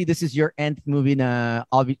 obviously this is your nth movie na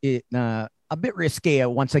a bit risque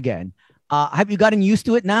once again. Have you gotten used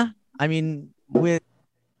to it now? I mean, with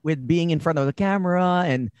being in front of the camera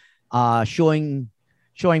and showing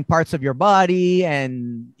parts of your body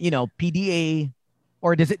and PDA,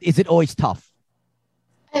 or is it always tough?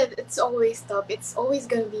 It's always tough. It's always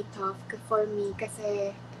gonna be tough for me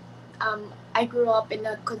kasi I grew up in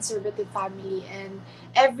a conservative family, and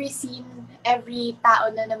every scene, every tao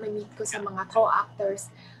na na-meet ko sa mga co-actors,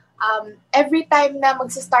 every time na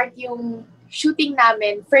magsa-start yung shooting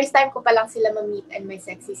namin, first time ko pa lang sila ma-meet and may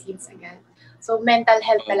sexy scenes again. So mental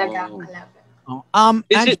health talaga ang kalaban.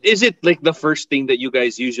 Is it like the first thing that you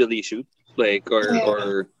guys usually shoot? Like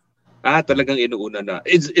or talagang inuuna na.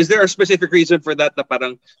 Is there a specific reason for that na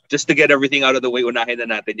parang just to get everything out of the way, unahin na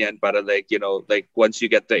natin yan para like once you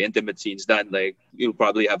get the intimate scenes done, like you'll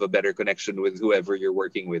probably have a better connection with whoever you're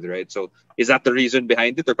working with, right? So is that the reason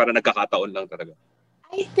behind it, or parang nagkakataon lang talaga?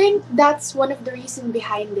 I think that's one of the reasons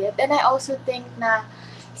behind it. And I also think na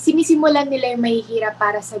sinisimulan nila yung mahihirap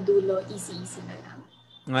para sa dulo, easy-easy na lang.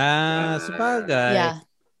 Sabagay. Yeah.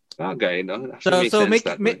 Bagay, no? So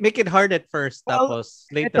make it hard at first, tapos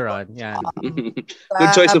later on. Yeah.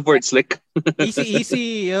 Good choice of words, Slick.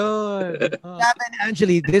 Easy. Gavin,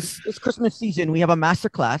 Angeli, this Christmas season we have a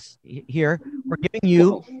masterclass here. We're giving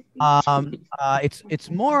you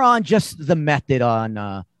it's more on just the method on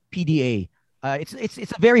PDA. It's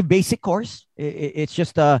a very basic course. It's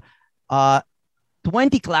just 20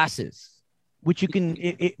 classes, which you can.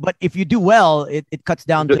 But if you do well, it cuts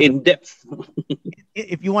down to in depth.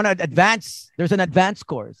 If you want to advance, there's an advanced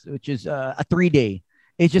course, which is a 3-day.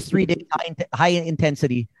 It's just 3 days high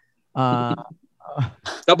intensity.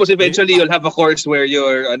 Tapos eventually you'll have a course where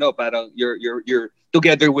you're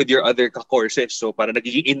together with your other courses. So parang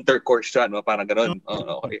nagiging inter-course siya, no? Parang gano'n.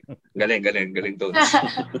 Okay. Galing to.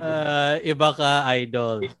 Iba ka,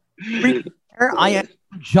 idol. I am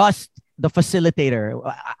just the facilitator.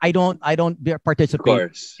 I don't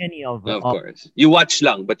participate in any of course. You watch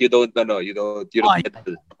lang, but you don't I will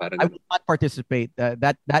not participate.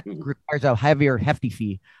 That requires a hefty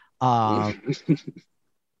fee. But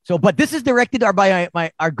this is directed by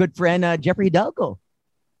our good friend Jeffrey Hidalgo.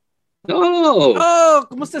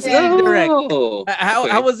 Kumusta si Direct?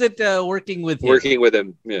 How was it working with him? Working with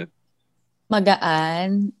him, yeah.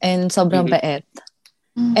 Magaan and sobrang bait.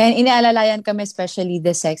 And inaalalayan kami, especially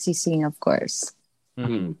the sexy scene, of course.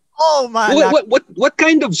 Mm-hmm. Oh my! What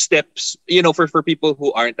kind of steps, for people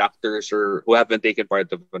who aren't actors or who haven't taken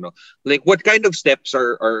part of, like what kind of steps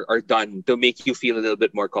are done to make you feel a little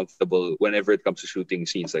bit more comfortable whenever it comes to shooting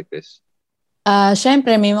scenes like this?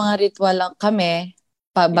 Syempre, may mga ritual lang kami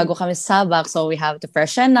bago kami sabak, so we have to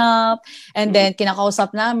freshen up, and then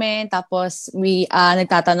kinakausap namin, tapos we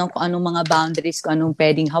nagtatanong kung anong mga boundaries, kung anong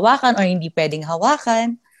pwedeng hawakan or hindi pwedeng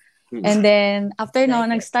hawakan, and then after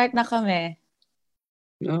nag-start na kami.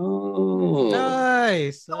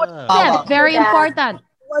 Nice. Yeah, very important.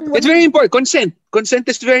 It's very important.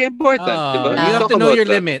 Consent is very important. You have to know your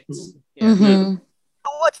limits. Yeah. Mm-hmm.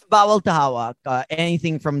 What's bawal to hawak?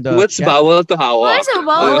 Anything from the... What's bawal to hawak? What's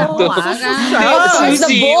bawal to hawak?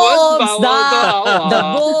 The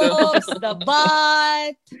boobs, the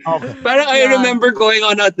butt. Okay. Parang I remember going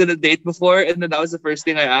on a date before, and then that was the first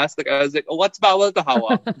thing I asked. Like, I was like, what's bawal to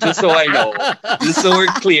hawak? Just so I know. Just so we're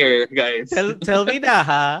clear, guys. Tell me na,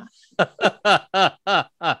 ha?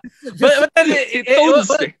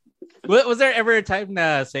 Was there ever a time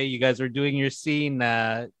na, say, you guys were doing your scene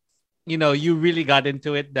you really got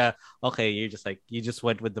into it, okay, you just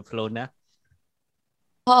went with the flow na?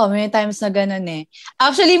 Oo, may times na ganun eh.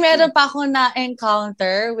 Actually, meron pa akong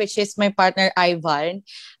na-encounter, which is my partner, Ivan.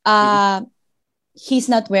 He's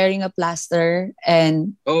not wearing a plaster,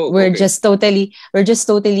 and we're just totally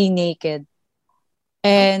naked.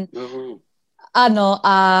 And,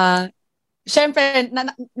 syempre,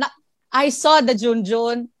 I saw the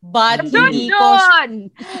Junjun, but hindi ko...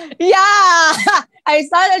 Yeah! I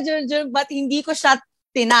saw the Junjun, but hindi ko siya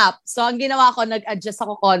tinap. So, ang ginawa ko, nag-adjust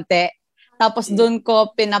ako konti. Tapos doon ko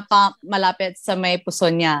malapit sa may puso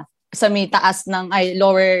niya. Sa may taas ng,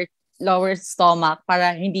 lower stomach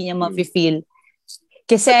para hindi niya ma-feel.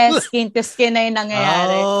 Kasi skin to skin na yung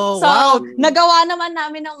nangyayari. Nagawa naman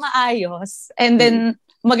namin ng maayos. And then,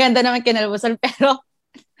 maganda naman kinalabasan. Pero,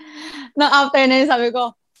 after na yun, sabi ko,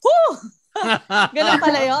 whew! Ganun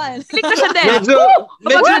pala yun. Click ko siya din.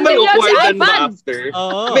 Medyo may awkwardan ba after?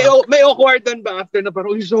 May awkwardan ba after na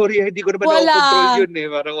parang, sorry, hindi ko naman na-control yun eh.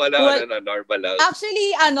 Parang wala na, normal lang.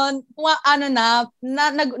 Actually,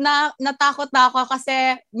 natakot na ako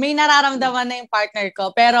kasi may nararamdaman na yung partner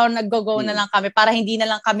ko. Pero nag-go na lang kami para hindi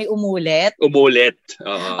na lang kami umulit.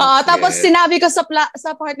 Tapos sinabi ko sa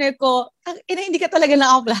partner ko, hindi ka talaga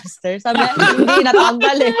naka-plaster. Sabi niya, hindi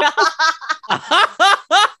natanggal eh.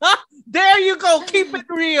 There you go. Keep it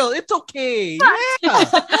real. It's okay. Yeah.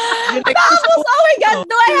 Tapos, oh my God,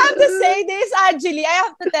 do I have to say this, Angeli? I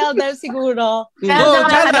have to tell them siguro. Go,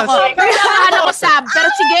 tell us. Ano ko, Sab?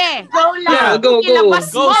 Pero sige. Go lang. Go,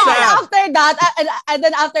 Sab. And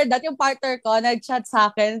then after that, yung partner ko, nag-chat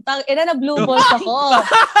sa akin. Na blue balls ako.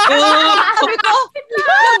 Sabi ko,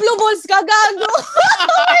 na blue balls ka, gago.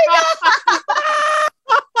 Oh my God.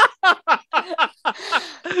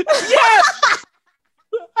 Yes!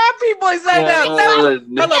 Happy Boys Night Out! All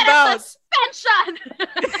about suspension!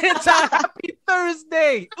 It's a happy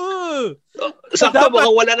Thursday! Ooh! Sakto,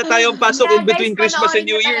 mukhang wala na tayong pasok in between Christmas and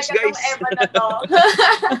New Year's, guys.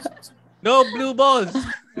 No blue balls!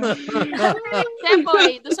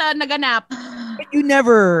 Tempoy, doon sa naganap. You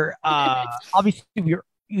never, obviously,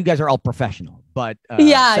 you guys are all professional, but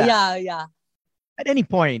yeah. At any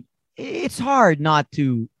point, it's hard not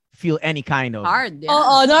to feel any kind of hard. Yeah.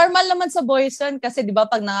 Oo, normal naman sa boys yun kasi 'di ba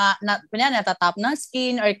pag natatap ng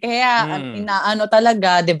skin or kaya inaano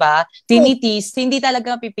talaga, 'di ba? Tinitis, hindi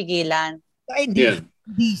talaga pipigilan.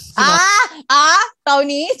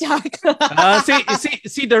 Tony,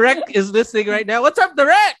 see Direct is listening right now. What's up,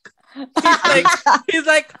 Direct? He's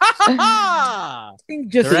like, ha.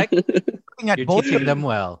 Just Direct, looking at both of them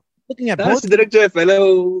well. Looking at both. Direct Jeff,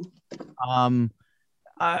 hello.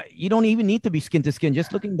 You don't even need to be skin to skin.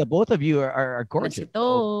 Just looking, the both of you are gorgeous.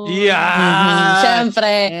 Yeah.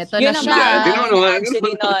 Siyempre. Ito na siya.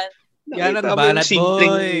 Yan ang balat,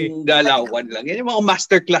 boy. Galawan lang. Yan yung mga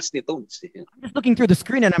masterclass ni Tones. I'm just looking through the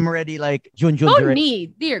screen and I'm already like, Jun. No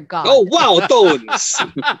need, dear God. Oh, wow, Tones.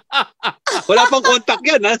 Wala pang contact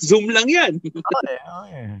yan, ha? Zoom lang yan.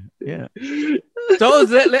 Yeah.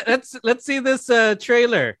 Tones, let's see this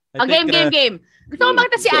trailer. Game. Gusto ko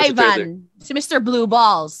makita si Ivan, si Mr. Blue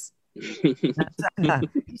Balls. He's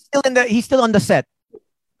still on the set.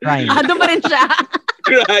 Crying. Doon pa rin siya.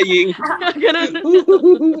 Crying.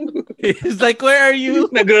 He's like, where are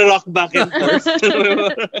you? Nag-rock back and forth.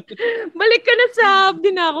 Balik ka na, Sab.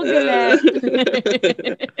 Di na ako galit.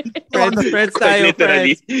 friends tayo,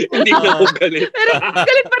 literally. friends. Hindi na ako galit. Pero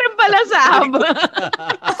galit pa rin pala, Sab.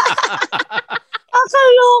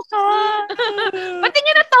 Akaloka.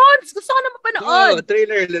 Patingin na, Tones. Gusto ko na mapanood.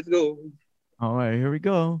 Trailer, let's go. All right, here we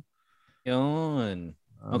go. Yun.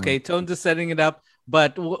 Okay, Tones is setting it up,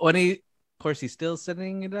 but when of course, he's still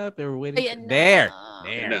setting it up. They're waiting. Ayan na. There.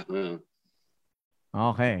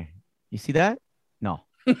 Okay, you see that? No.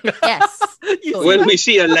 Yes. Well, we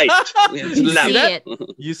see a light. You see that?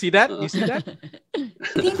 You see that?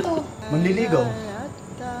 Tito, Manliligaw.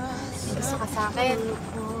 gusto ka sa akin.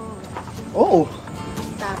 Oo.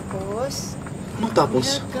 Tapos, Anong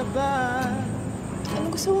tapos? ano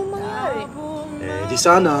gusto mo mangyari? Di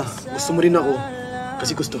sana. Gusto mo rin ako.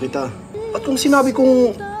 Kasi gusto kita. At kung sinabi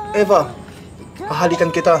kong, Eva,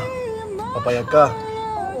 pahalikan kita, papayag ka.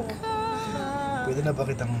 Pwede na ba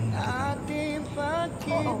kitang halikan?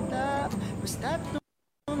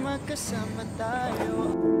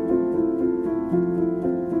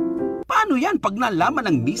 Paano yan pag nalaman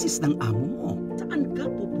ng misis ng amo mo? Saan ka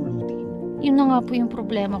pupulutin? Yun na nga po yung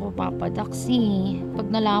problema ko, Papa Daxi. Pag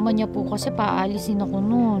nalaman niya po kasi paalisin ako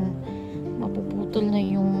nun. Mapuputol na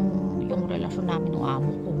yung relasyon namin ng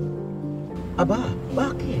amo ko. Aba,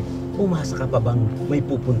 bakit? Umasa ka pa bang may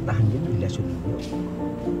pupuntahan yung relasyon ninyo?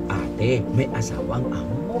 Ate, may asawang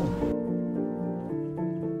amo mo.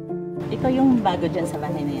 Ikaw yung bago dyan sa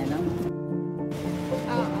bahay na yan, no?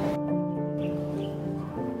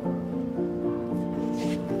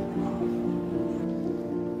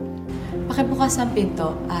 Pakibukas ang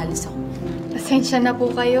pinto, aalis ako. Pasensya na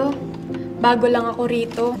po kayo. Bago lang ako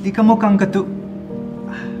rito. Di ka mukhang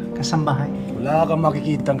kasambahay. Wala kang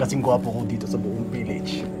makikita kasing gwapo ko dito sa buong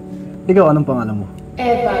village. Ikaw, anong pangalan mo?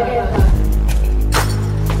 Eva.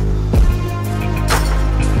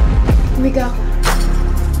 Humiga ka.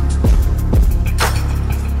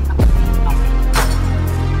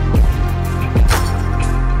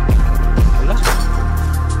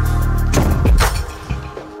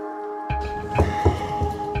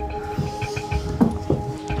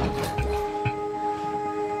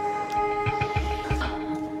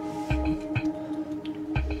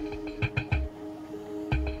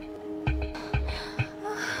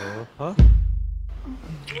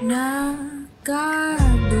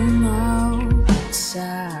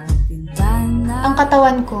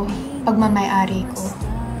 katawan ko, pagmamayari ko.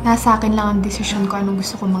 Nasa akin lang ang desisyon ko anong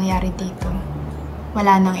gusto kong mangyari dito.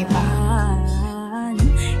 Wala nang iba.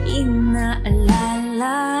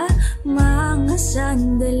 Inaalala mga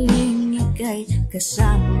sandaling ika'y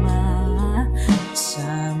kasama.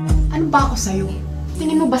 Ano ba ako sa'yo?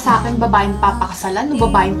 Tingin mo ba sa akin babaeng papakasalan o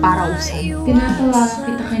babaeng parausan? Tinatawagan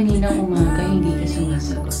kita kanina umaga, hindi ka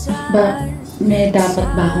sumasagot. May dapat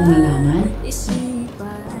ba akong malaman?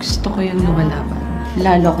 Gusto ko yung lumalaban.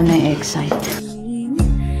 Lalo ako na-excite.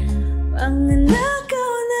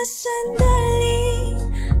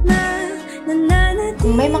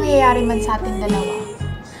 Kung may mangyayari man sa ating dalawa,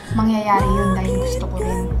 mangyayari yun dahil gusto ko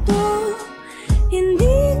rin.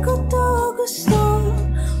 Hindi ko to gusto.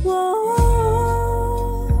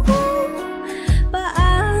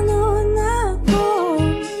 Paano na ko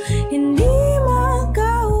hindi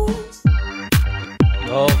makaus.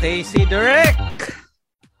 Okay, si Direk.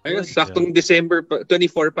 Ayun, saktong December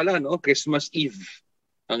 24 pala, no? Christmas Eve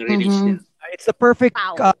ang release niya. It's the perfect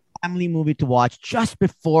family movie to watch just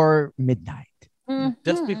before midnight.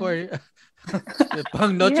 Just before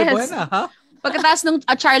pang Noche Buena, ha? Pagkatapos ng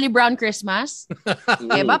Charlie Brown Christmas,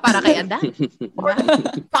 diba? Para kay Anda.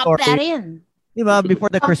 Pop that in. Diba? Before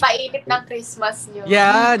the Christmas. Pampainit ng Christmas nyo.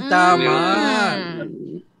 Yan, tama.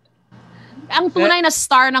 Ang tunay na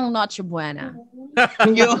star ng Noche Buena.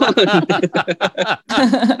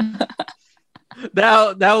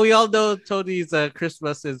 Now we all know Tony's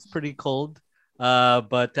Christmas is pretty cold.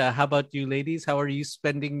 But how about you ladies? How are you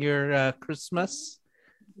spending your Christmas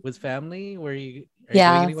with family? Are you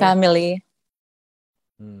family.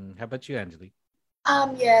 How about you, Angelique?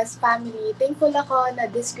 Yes, family. Thankful ako na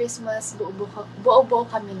this Christmas buo-buo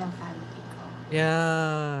kami ng family ko.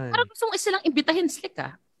 Yeah. Parang gusto mong silang imbitahin, Slick,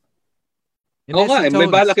 ah. Oo nga, may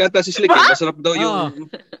balak yata si Slick. Masarap daw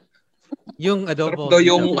yung adobo. Sarap daw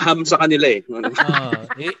yung ham sa kanila eh.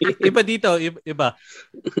 Iba dito, iba.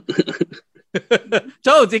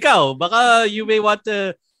 Jones, ikaw, baka you may want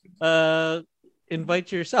to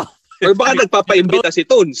invite yourself. Or baka nagpapaimbita si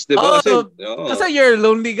Tones, di ba? Kasi you're a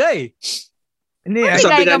lonely guy. Hindi,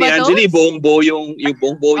 sabi na ni Angeli, buong-buo yung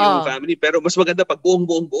family. Pero mas maganda pag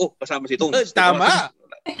buong-buo kasama si Tones. Tama.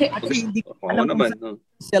 Actually, hindi ko alam kung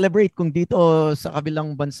celebrate kung dito sa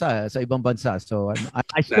kabilang bansa, sa ibang bansa. So,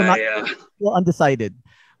 I still not undecided.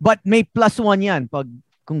 But may +1 yan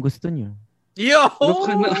kung gusto nyo. Yo!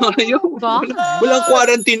 Walang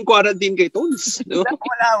quarantine kay Tones. No?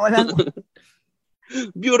 Wala.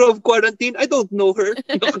 Bureau of Quarantine, I don't know her.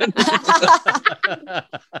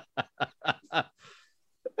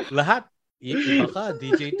 Lahat. Iba ka,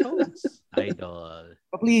 DJ Tones. Idol.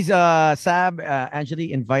 Please, Sab,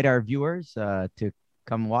 Angeli, invite our viewers to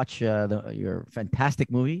come watch your fantastic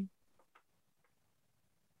movie.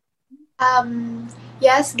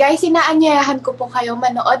 Yes, guys, inaanyayahan ko po kayo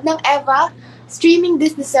manood ng Eva, streaming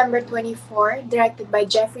this December 24, directed by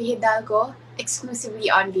Jeffrey Hidalgo, exclusively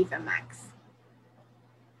on Viva Max.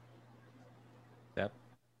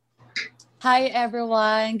 Hi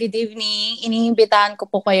everyone, good evening. Iniimbitahan ko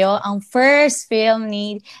po kayo ang first film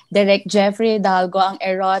ni Direk Jeffrey Hidalgo, ang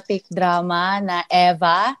erotic drama na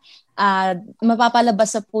Eva.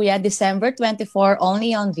 Mapapalabas na po yan December 24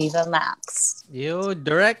 only on Viva Max. Yo,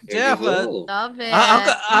 Direct Jeff. Love it.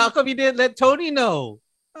 How come you didn't let Tony know?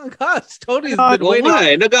 Oh gosh, Tony's been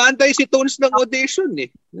waiting. Nag-aantay si Tones ng audition eh.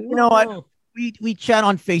 You know what? We chat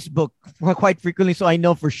on Facebook quite frequently, so I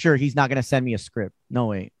know for sure he's not gonna send me a script.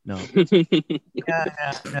 No way, no.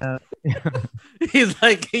 He's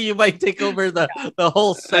like, you might take over the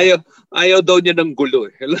whole set. Ayaw daw niya ng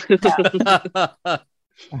gulo eh.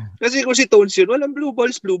 Kasi kung si Tones yun, walang blue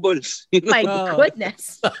balls. My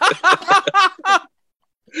goodness.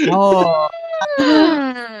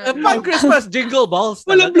 Pang Christmas jingle balls.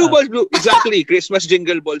 Walang blue balls. Exactly, Christmas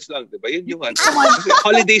jingle balls lang, diba? Yun yung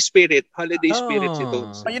holiday spirit si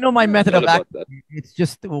Tones. You know my method of acting. It's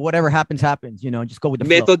just whatever happens. You know, just go with the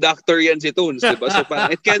method flow. Actor yan si Tones, diba? So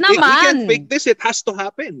we can't fake this. It has to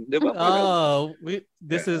happen, diba? We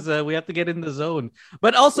have to get in the zone.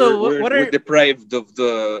 But also, we're deprived of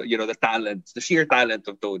the talent, the sheer talent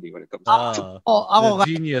of Tony when it comes to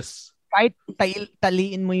genius. Kahit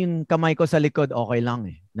taliin mo yung kamay ko sa likod, okay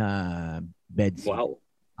lang eh. Na beds. Wow.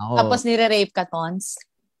 Tapos nire-rape ka, Tons?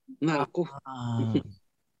 Naku.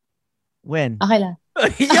 When? Okay lang.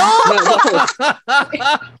 Yo!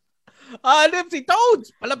 Si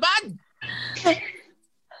Toads! Palaban!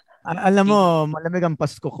 Alam mo, malamig ang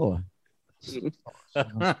Pasko ko.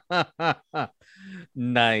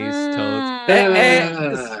 Nice,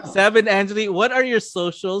 Toads. Sab and Angeli, what are your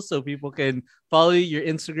socials so people can follow your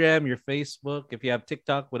Instagram, your Facebook, if you have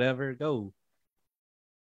TikTok, whatever, go.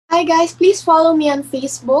 Hi guys, please follow me on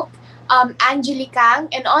Facebook,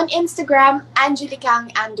 Angelicang, and on Instagram,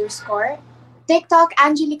 Angelicang_, TikTok,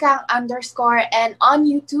 Angelicang_, and on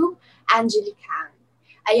YouTube, Angelicang.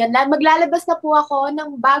 Ayun na, maglalabas na po ako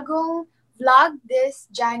ng bagong vlog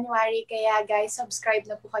this January, kaya guys, subscribe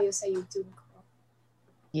na po kayo sa YouTube ko.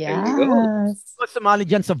 Yes. What's sumali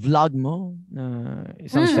dyan sa vlog mo?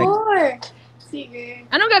 Isang Sure. Sige.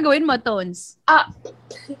 Anong gagawin mo, Tones?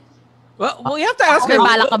 Well, you have to ask her.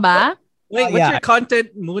 May bala ka ba? Wait, what's your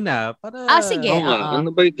content muna? Sige.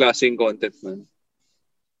 Ano ba yung klaseng content man?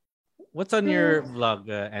 What's on your vlog,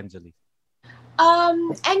 Angeli?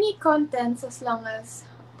 Any contents as long as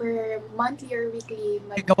per monthly or weekly.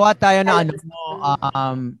 Gawa tayo na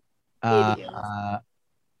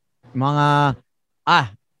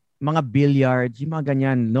mga billiards, yung mga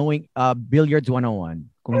ganyan, knowing billiards 101.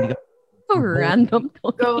 Kung hindi ka random.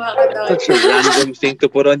 Gawa ka daw. Such a random thing to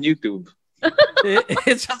put on YouTube.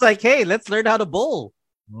 It's just like, hey, let's learn how to bowl.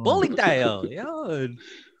 Bowling tayo. Yun.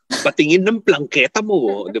 Patingin ng plangketa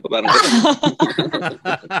mo. Di ba? Parang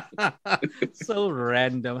so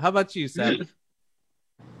random. How about you, Sam?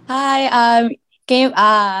 Hi,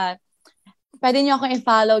 pwede niyo akong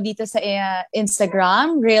i-follow dito sa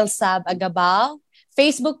Instagram, Real Sab Agabao,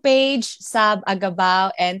 Facebook page, Sab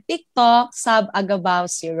Agabao, and TikTok, Sab Agabao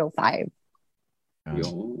 05.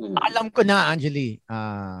 Alam ko na, Angeli.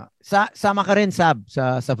 Sama ka rin, Sab,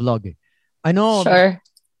 sa vlog. Sure.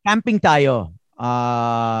 Camping tayo.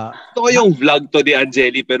 Ito yung vlog to ni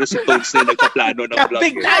Angeli, pero si Tones na nagpaplano ng vlog.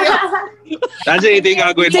 Camping tayo! Angeli, ito yung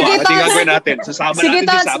gagawin mo. Ito yung gagawin natin. Sasama Sige,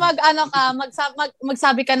 natin Tones,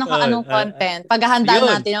 magsabi ka ng anong content. Paghahanda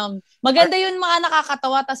natin yung maganda yun, mga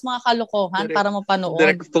nakakatawa tas mga kalokohan para mapanood.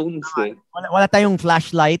 Direct Tones Wala tayong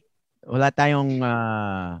flashlight. Wala tayong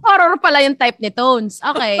horror pala yung type ni Tones.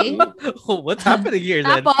 Okay. What's happening here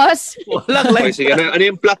then? Tapos walang like. Sige, ano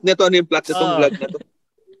yung plot nito? Ano yung plot nitong vlog na to?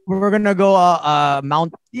 We're gonna go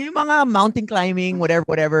yung mga mountain climbing,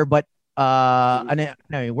 whatever, but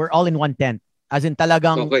we're all in one tent. As in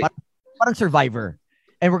talagang parang Survivor.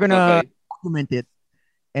 And we're gonna document it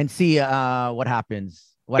and see what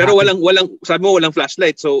happens. Pero walang sabi mo walang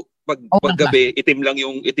flashlight. So pag gabi, itim lang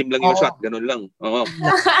yung shot, ganun lang. Oo.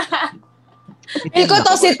 Feel ko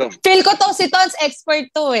to si Tons expert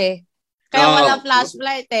to eh. Kaya walang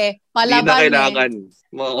flashlight eh. Palaban Hindi na kailangan.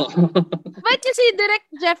 Ba't kasi direct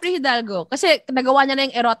Jeffrey Hidalgo? Kasi nagawa niya na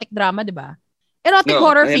yung erotic drama, di ba? Erotic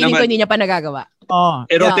horror feeling ko hindi niya pa nagagawa.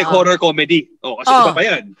 Erotic horror comedy. Kasi iba pa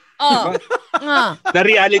yan. Na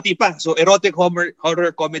reality pa. So erotic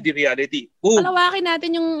horror comedy reality. Palawakin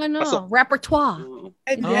natin yung repertoire.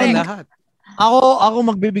 Lahat. Ako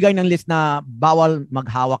magbibigay ng list na bawal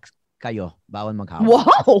maghawak kayo. Bawal maghawak.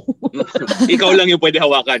 Wow! Ikaw lang yung pwede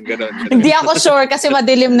hawakan. Ganun. Hindi ako sure kasi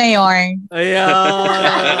madilim na yun.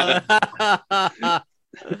 Ayan.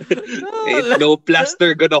 No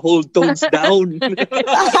plaster gonna hold Tones down.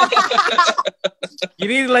 You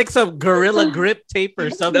need like some gorilla grip tape or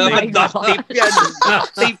something. Duct tape yan.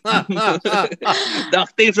 Duct tape.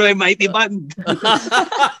 Duct tape so may mighty band.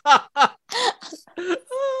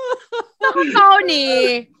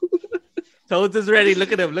 Tony! Toads is ready.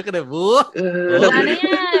 Look at him. Wala na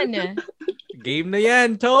yan. Game na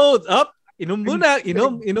yan, Toads. Up. Inom muna.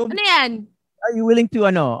 Inom. Ano yan? Are you willing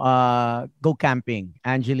to go camping,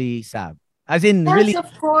 Angeli, Sab? As in, yes, really?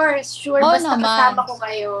 Of course. Sure. Basta kasama ko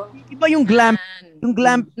kayo. Iba yung glam.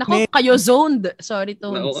 Naku, kayo zoned. Sorry,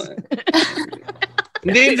 Tones.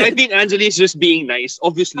 Hindi, I think Angeli is just being nice.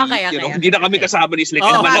 Obviously, hindi na kami kasama ni Slick.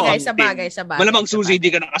 Sa bagay. Malamang Suzy, hindi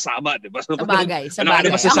ka nakasama, di ba? Sa bagay. Okay.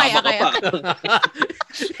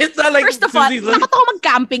 It's not like first of all, dapat ako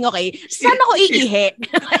mag-camping, okay? Saan ako iihi?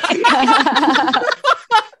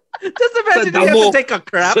 Just imagine you have to take a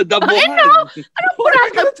crap. Sa damo. Anong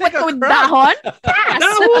purang put with dahon?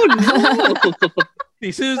 Dahon! Si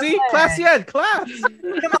Suzy, class yan, class.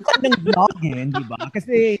 Hindi naman ka ng vlog di ba?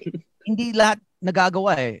 Kasi hindi lahat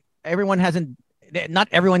nagagawa eh. Not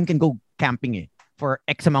everyone can go camping for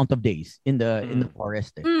X amount of days in the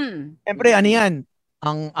forest eh. Siyempre, ano yan?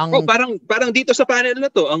 Parang dito sa panel na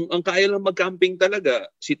to, ang kaya lang mag-camping talaga,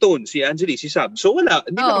 si Tone, si Angeli, si Sab. So wala,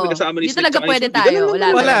 hindi na kami kasama ni Slick. Hindi talaga pwede tayo.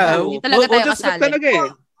 Wala. Hindi talaga tayo kasali. Talaga eh.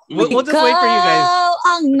 We'll just wait for you guys. Ikaw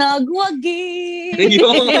ang nagwagi.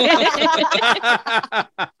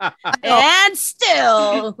 And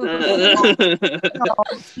still.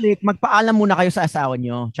 Magpaalam muna kayo sa asawa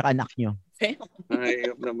nyo tsaka anak nyo.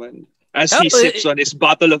 Ayop naman. As he sips on his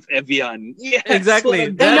bottle of Evian. Yes,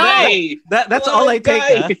 exactly. That's all I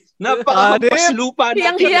take. Napakapaslupa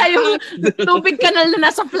na. Hiyang-hiya yung tubig kanal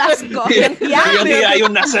na nasa flask ko. Hiyang-hiya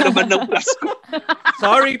yung nasa naman ng flask ko.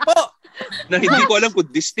 Sorry po. na hindi ko alam kung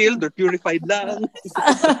distilled or purified lang.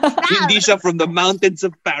 Hindi siya from the mountains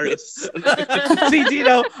of Paris. See,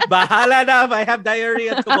 Gino, bahala na if I have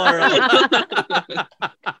diarrhea tomorrow.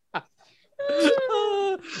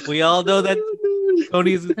 We all know that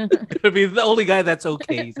Tony's gonna be the only guy that's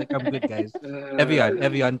okay. He's like, I'm good, guys. Evian.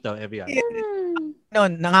 No,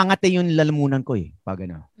 nangangate yung lalamunan ko eh. Pag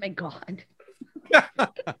ano. My God.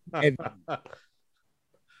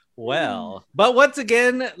 Well, but once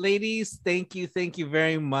again, ladies, thank you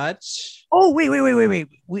very much. Oh, wait.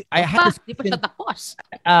 I had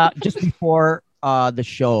just before the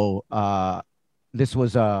show, this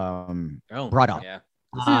was brought up. Yeah.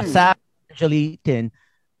 Sam, Angeli, Tin,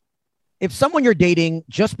 if someone you're dating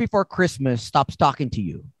just before Christmas stops talking to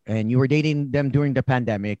you and you were dating them during the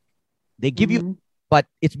pandemic, they give you, but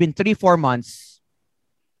it's been 3-4 months,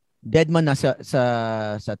 dead man na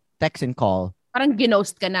sa text and call. Parang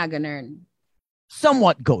ginost ka na, ganun.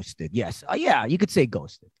 Somewhat ghosted, yes. Yeah, you could say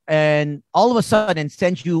ghosted. And all of a sudden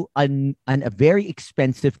sends you a very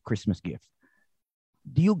expensive Christmas gift.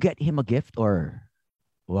 Do you get him a gift or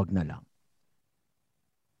wag na lang?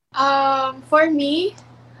 For me,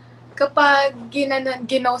 kapag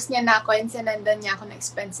ginost niya na ako and sinandan niya ako ng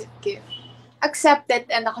expensive gift, accept it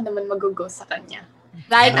and ako naman mag-ghost sa kanya.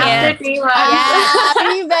 Like After 3 months. Yeah,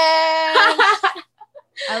 revenge!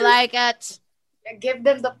 I like it. Give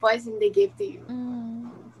them the poison they gave to you.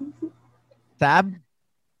 Tab?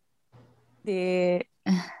 Hindi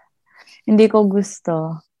ko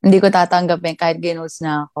gusto. Hindi ko tatanggapin kahit ginost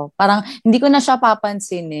na ako. Parang hindi ko na siya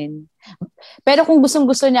papansinin. Pero kung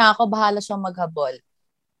gustong-gusto niya ako, bahala siyang maghabol.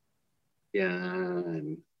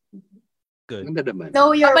 Yan. Good. Ganda naman.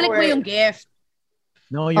 Know your Pabalik mo worth. yung gift.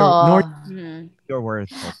 Know your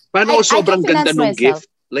worth. Paano I sobrang can ganda finance ng myself.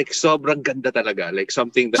 gift? Like, sobrang ganda talaga. Like,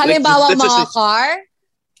 something that... Halimbawa, like, mga car?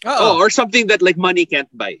 or something that, like, money can't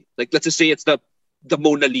buy. Like, let's just say it's the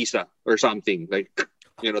Mona Lisa or something. Like,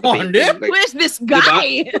 you know, the painting. Like, who is this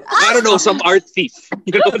guy? diba? I don't know, some art thief.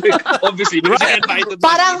 You know, like, obviously, because I can't buy it with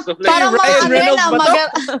Parang, money. So, like, parang mga ano na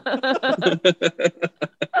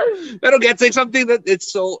pero gets like something that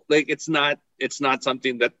it's so, like, it's not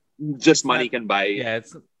something that just money can buy. Yeah,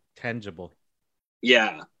 it's tangible.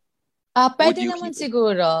 Yeah. Pwede naman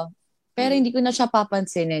siguro. Pero hindi ko na siya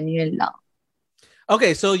papansinin. Yun lang.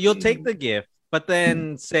 Okay, so you'll take the gift, but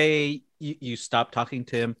then say you stop talking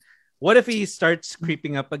to him. What if he starts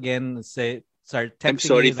creeping up again? Say, start texting I'm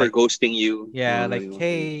sorry you, for like, ghosting you. Yeah, like,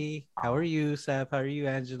 hey, how are you, Sap? How are you,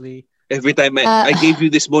 Angeli? Every time I gave you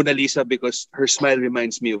this Mona Lisa because her smile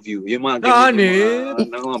reminds me of you. Yung mga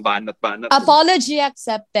mga banat-banat. Apology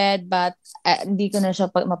accepted, but hindi ko na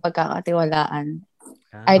siya mapagkakatiwalaan.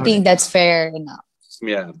 I think that's fair enough.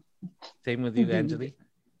 Yeah. Same with you, Angeli?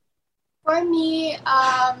 For me,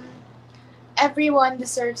 everyone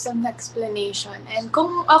deserves some explanation. And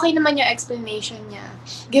kung okay naman yung explanation niya,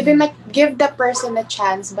 give the person a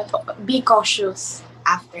chance, but be cautious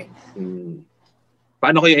after that.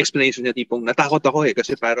 Paano ko yung explanation niya? Tipong natakot ako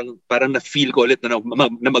kasi parang na-feel ko ulit na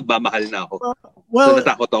magmamahal na ako. Well, so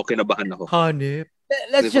natakot ako, kinabahan ako. Honey.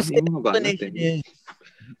 Let's just say the explanation is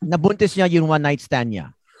nabuntis niya yung one night stand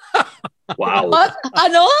niya. Wow. What?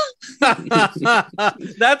 Ano?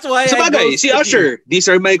 That's why Sabagay, si Usher, these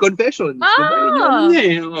are my confessions.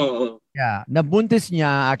 Yeah, nabuntis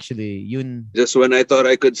niya actually. Yun. Just when I thought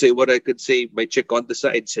I could say what I could say, my chick on the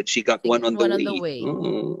side said she got one on the way.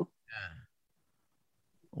 Oh.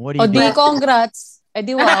 What do you di congrats.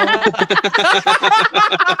 Di wow.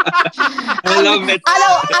 I love it.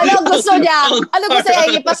 Ano gusto niya? Ano gusto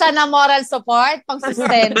niya? Ipasa na moral support?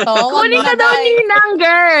 Pang-sustento? Kunin ka daw ninang,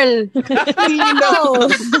 girl. Ninang.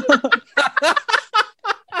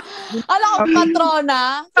 Alam ko,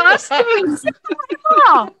 patrona.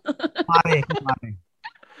 Pare.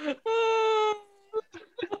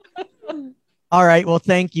 All right. Well,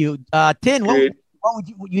 thank you. Tin, what would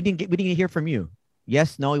we didn't hear from you.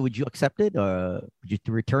 Yes, no, would you accept it or would you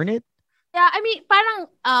return it? Yeah, I mean, parang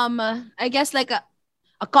I guess like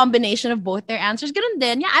a combination of both their answers. Ganun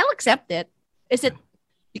din. Yeah, I'll accept it. Is it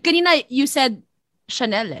kanina you said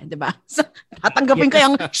Chanel di ba? So, tatanggapin ko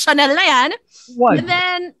yung Chanel na yan. What? And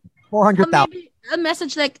then 400,000. maybe a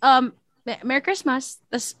message like Merry Christmas.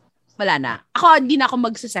 Tas wala na. Ako, hindi na ako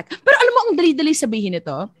magsasek. Pero alam mo, ang dali-dali sabihin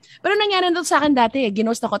ito. Pero nangyari na sa akin dati,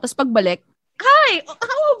 ginost ako. Tapos pagbalik, hi,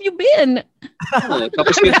 how have you been?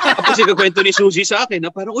 Tapos ikakwento ni Suzy sa akin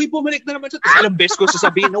na parang, uy, bumalik na naman siya. Tapos ilang beses ko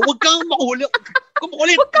sasabihin na, huwag kang makulit.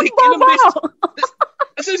 Huwag kang ilang beses.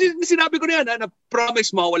 Kasi sinabi ko na yan, na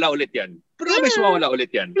promise mawala ulit yan. Promise mawala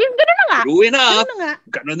ulit yan. Ganun na nga. Uwi na.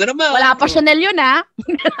 Ganun na naman. Wala pa Chanel yun, ha?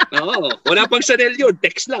 Oo. Wala pang Chanel yun.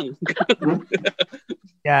 Text lang.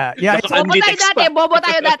 Yeah, yeah. It's Bobo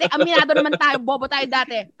tayo dati. Aminado naman tayo, bobo tayo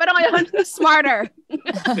dati. Pero ngayon, smarter.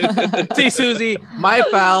 Si Suzy, my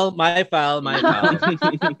pal. Ako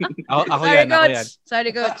Sorry, yan. coach.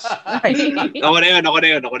 Sorry, coach. Ako na yun.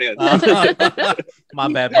 My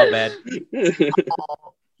bad.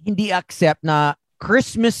 Hindi accept na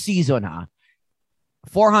Christmas season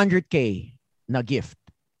 400K na gift.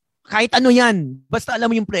 Kahit ano yan. Basta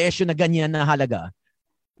alam mo yung presyo na ganyan na halaga.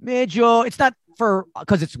 Medyo, it's not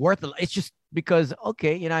because it's worth it. It's just because,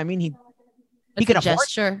 okay, you know what I mean? He can afford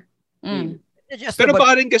gesture. Pero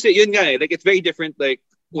baka rin kasi, yun nga like it's very different like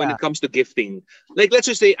when it comes to gifting. Like let's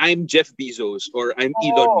just say I'm Jeff Bezos or I'm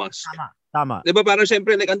Elon Musk. Tama. Diba parang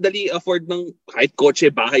syempre like ang dali afford ng kahit kotse,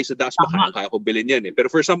 bahay sa Dasma, kaya ko bilhin yan eh. Pero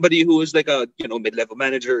for somebody who is like a, mid-level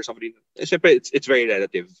manager or somebody, syempre it's very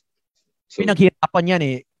relative. So, pinaghirapan yan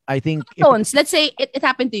eh. I think. Let's say it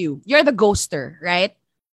happened to you. You're the ghoster, right?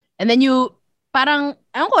 And then you, parang,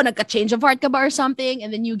 I don't know, nagka-change of heart ka ba or something,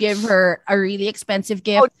 and then you give her a really expensive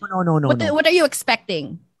gift. No. What are you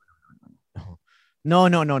expecting? No.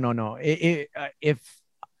 If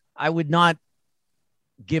I would not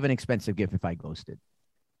give an expensive gift if I ghosted.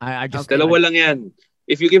 I just dalawa lang yan.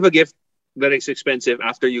 If you give a gift that is expensive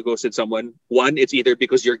after you ghosted someone, one, it's either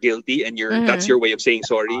because you're guilty and that's your way of saying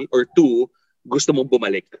sorry, or two, gusto mong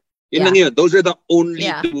bumalik. Yun lang yun. Those are the only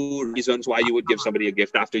two reasons why you would give somebody a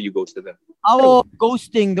gift after you ghosted them.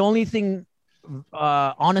 Ghosting, the only thing,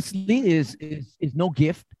 honestly, is no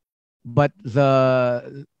gift, but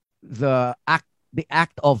the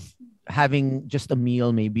act of having just a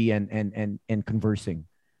meal maybe and conversing.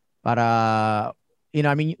 Para,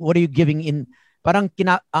 I mean, what are you giving in? Parang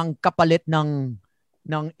ang kapalit ng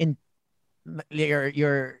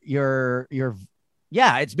your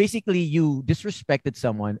it's basically you disrespected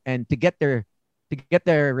someone, and to get your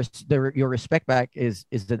respect back is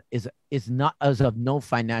not as of no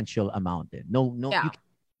financial amount. No,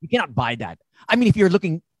 you cannot buy that. I mean, if you're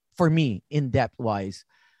looking for me in depth wise,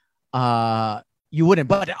 you wouldn't.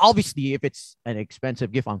 But obviously, if it's an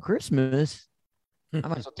expensive gift on Christmas, I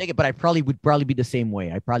might as well take it. But I probably would be the same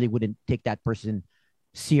way. I probably wouldn't take that person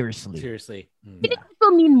seriously. It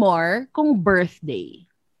will mean more kung birthday.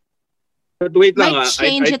 But wait lang, might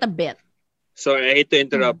change it a bit. Sorry, I hate to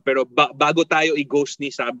interrupt, pero bago tayo i-ghost ni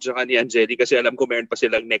Sab tsaka ni Angeli, kasi alam ko meron pa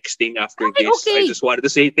silang nexting after this. Okay. I just wanted to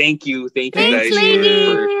say thank you. Thanks, guys,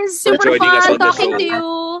 ladies. for Super joining us fun on the talking show. to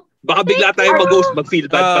you. Baka bigla tayo mag-ghost, mag-feel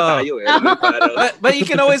bad pa tayo eh. But you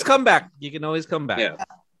can always come back. Yeah.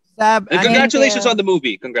 Sab, and congratulations on the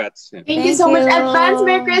movie. Congrats. Yeah. Thank you so much. Advance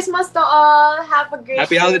Merry Christmas to all. Have a great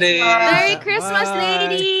Happy holidays. Merry Christmas,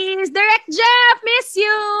 ladies. Direct Jeff, miss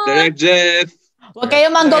you. Direct Jeff. Huwag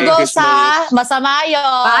kayong manggo-ghost ha. Masama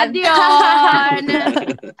yun. Bad yun.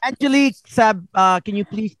 Actually, Sab, can you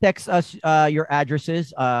please text us your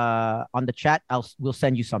addresses on the chat? We'll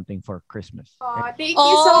send you something for Christmas. Thank you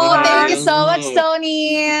so much. Thank you so much,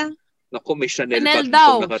 Tony. Naku, may Chanel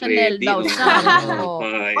daw. pa Chanel naka-ready. daw.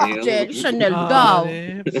 Chanel daw.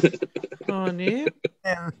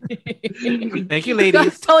 Thank you,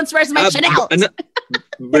 ladies. Tones, where's my Chanel?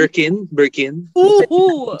 Birkin.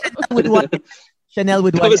 Ooh. With what? Chanel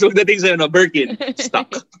with what? Tapos magdating sa'yo, Birkin.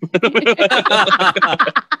 Stuck.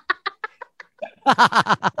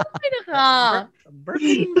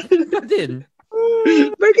 Birkin pa din.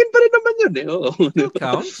 Birkin pa rin naman yun eh. Oo.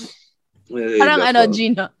 Counts. Parang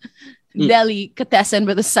Gino. Delicatessen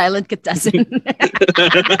with a silent catessen.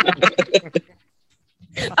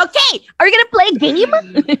 Okay, are we gonna play a game?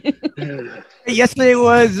 Yesterday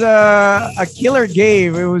was a killer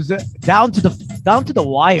game. It was down to the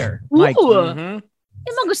wire. Mike. Yung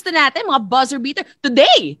mga gusto natin, mga buzzer beater.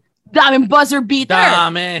 Today, daming buzzer beater.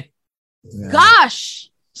 Dami.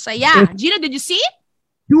 Gosh, saya. Gina, did you see?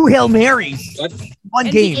 2 Hail Marys.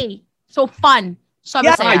 One NBA. game. So fun.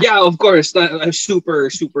 Yeah, of course. I'm super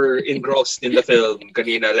engrossed in the film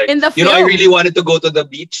kanina. Like, in the film. I really wanted to go to the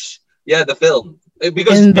beach. Yeah, the film.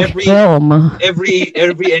 Because every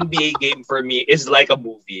NBA game for me is like a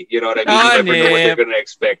movie. You know what I mean? You never know what you're gonna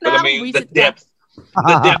expect. But I mean, the depth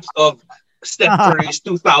of Steph Curry's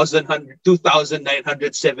 2,974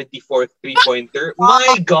 3-pointer.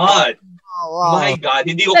 My God. My God.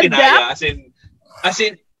 Hindi ko kinaya. As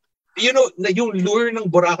in, yung lure ng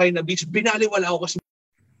Boracay na beach, binaliwala ako kasi.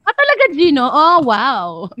 Talaga, Gino? Oh,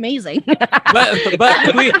 wow. Amazing. but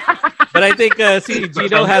I think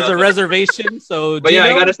Gino has a reservation. So, but Gino,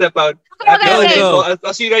 I gotta step out. Okay. So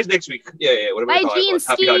I'll see you guys next week. Yeah. Bye, Gene.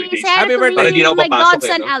 Happy holidays. Happy birthday. My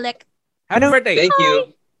godson, Alec. Happy birthday. Thank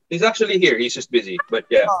you. He's actually here. He's just busy. But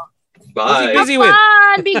yeah. Bye. Busy with.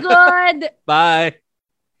 Fun. Be good. Bye.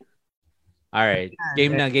 All right.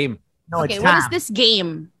 Game na game. No, Okay, it's what is time. this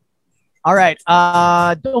game? All right.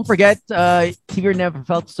 Don't forget, TV never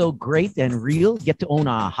felt so great and real. Get to own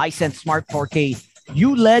a Hisense Smart 4K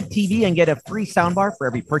ULED TV and get a free soundbar for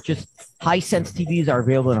every purchase. Hisense TVs are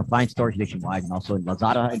available in appliance stores nationwide and also in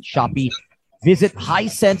Lazada and Shopee. Visit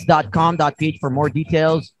hisense.com.ph for more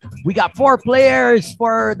details. We got 4 players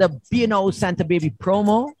for the B&O Santa Baby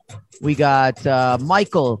promo. We got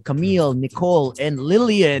Michael, Camille, Nicole, and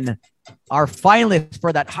Lillian, our finalists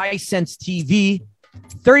for that Hisense TV.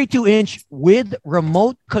 32-inch with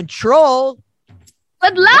remote control.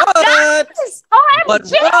 Good luck, What? guys!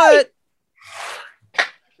 OMG! What?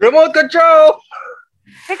 Remote control!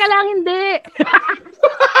 Teka lang, hindi.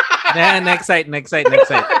 Next site. It's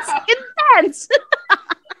intense.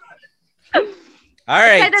 All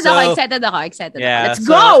right. Excited ako. Yeah, Let's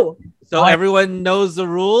go! So everyone knows the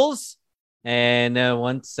rules. And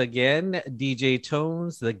once again, DJ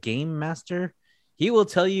Tones, the game master, he will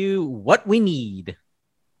tell you what we need.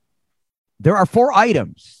 There are 4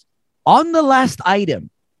 items. On the last item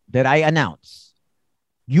that I announce,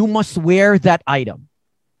 you must wear that item.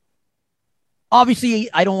 Obviously,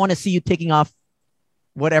 I don't want to see you taking off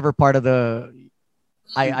whatever part of the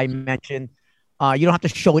I mentioned. You don't have to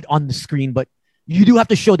show it on the screen, but you do have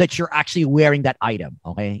to show that you're actually wearing that item.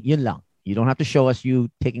 Okay? Yun lang. You don't have to show us you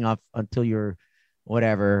taking off until your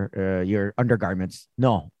whatever, your undergarments.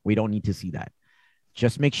 No, we don't need to see that.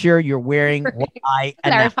 Just make sure you're wearing what I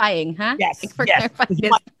announced. Clarifying, huh? Yes. Clarifying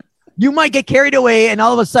this. You might get carried away, and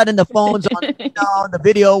all of a sudden the phone's on the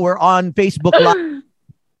video. We're on Facebook Live.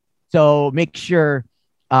 So make sure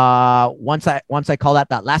once I call out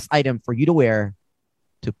that last item for you to wear,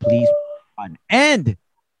 to please run. And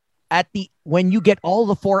when you get all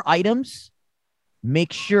the 4 items,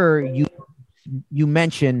 make sure you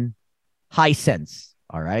mention Hisense.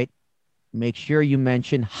 All right. Make sure you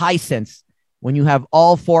mention Hisense when you have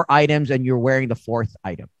all 4 items and you're wearing the 4th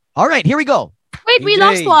item. All right, here we go. Wait, we DJ.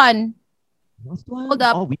 lost one. Hold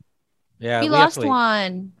up. Oh, we have lost to wait.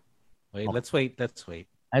 one. Wait, let's wait. Let's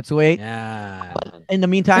wait. Yeah. In the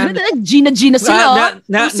meantime, Gina sila.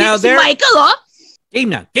 Now si there. Michael, oh.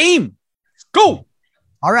 Game. Go.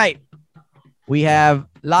 all right. We have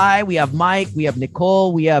Lai, we have Mike, we have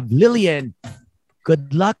Nicole, we have Lillian.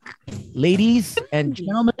 Good luck, ladies and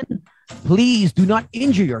gentlemen. Please do not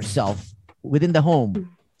injure yourself within the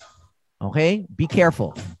home. Okay? Be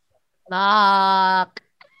careful. Luck.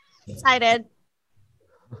 Excited.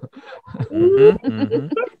 Mm-hmm.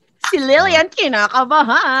 Si Lillian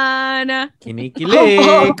kinakabahan.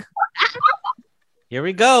 Kinikilig. Here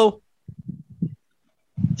we go.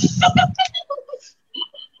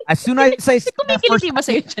 As soon as I say the first, Kumikiliti ba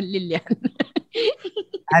sa'yo dyan, Lillian?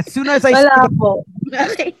 as soon as I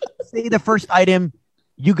say the first item,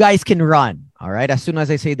 you guys can run. All right? As soon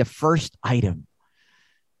as I say the first item.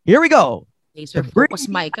 Here we go. Laser focus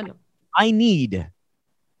mic, ano? I need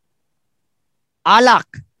alak.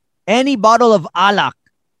 Any bottle of alak.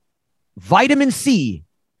 Vitamin C.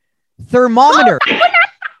 Thermometer.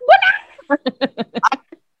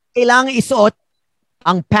 Kailangan isuot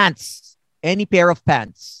ang pants. Any pair of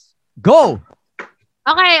pants. Go!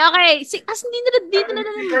 Okay. Dito na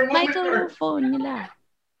microphone nila.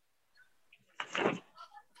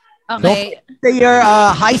 Okay. Don't say your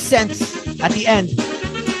Hisense at the end.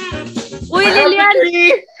 Uy, Lillian!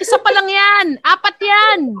 Isa pa lang yan. 4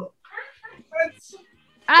 yan.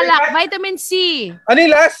 Alak, vitamin C. Ano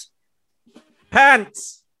yung last?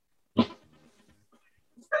 Pants.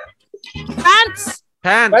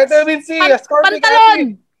 Vitamin C.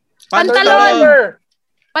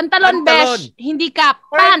 Pantalon, besh. Hindi cap.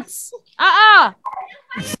 Pants.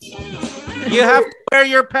 You have to wear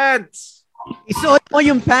your pants. Isuot mo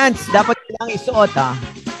yung pants. Dapat lang isuot, ha?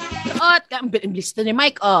 Suot. Ang lista ni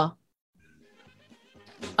Mike,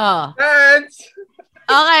 Pants.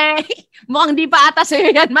 Okay. Mukhang di pa ata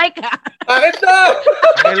sa'yo yan, Mike, ha? Bakit na?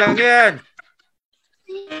 Okay lang yan.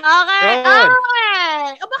 Okay. Good.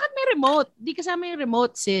 Okay. Bakit may remote? Di kasama yung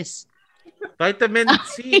remote, sis. Vitamin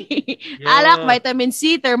C. Alak, vitamin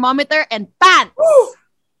C, thermometer, and pants.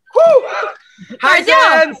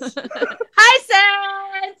 Hisense!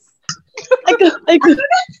 Hisense!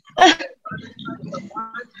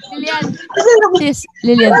 Lilian. Sis,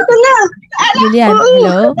 Lilian. Lilian,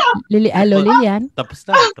 hello? Hello, Lilian? Tapos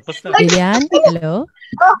na. Lilian, hello?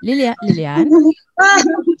 Lilian?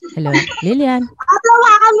 Hello, Lilian?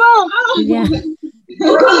 Lilian.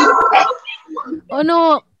 Oh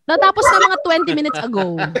no, natapos na mga 20 minutes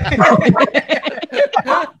ago.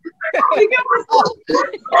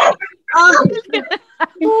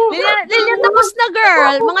 Lilian, tapos na,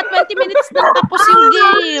 girl. Mga 20 minutes na tapos yung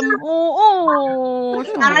game. Oo.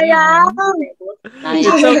 It's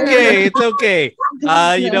okay. okay.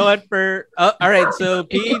 You know what? All right. So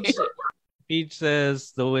Peach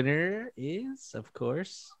says the winner is, of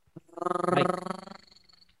course,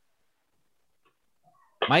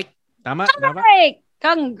 Mike. Tama? Mike,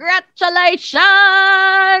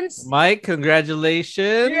 congratulations! Mike,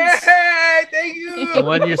 congratulations. Yay! Thank you. You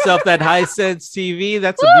won yourself that Hisense TV.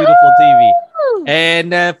 That's a beautiful TV.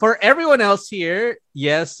 And for everyone else here,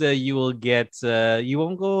 yes, you will get, you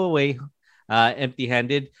won't go away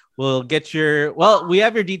empty-handed. We'll get we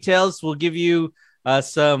have your details. We'll give you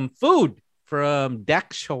some food from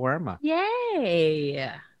Dak Shawarma. Yay!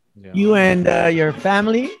 Yeah. You and your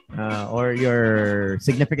family or your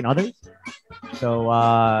significant others.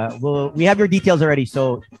 So we have your details already.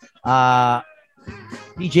 So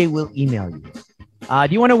PJ will email you. Do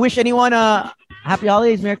you want to wish anyone happy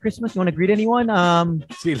holidays, Merry Christmas? You want to greet anyone?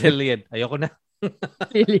 Si Lillian. Ayoko na.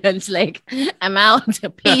 Lillian's like, I'm out.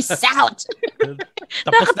 Peace out.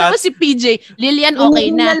 Tapos si PJ. Lillian,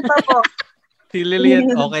 okay na. Si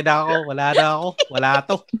Lillian, okay na ako. Wala na ako. Wala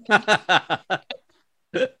to.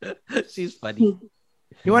 She's funny.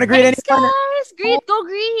 You want to greet anyone? Guys, go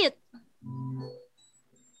greet.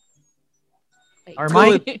 Or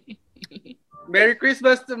Mike? Merry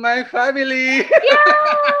Christmas to my family.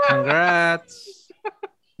 Congrats.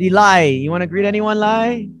 The Lai. You want to greet anyone,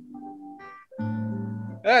 Lai?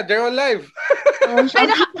 Yeah, they're all live. Ay,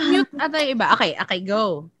 naka-mute ata yung iba. Okay,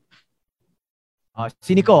 go.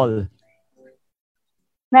 Si Nicole.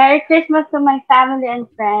 Merry Christmas to my family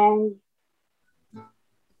and friends.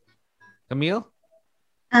 Camille?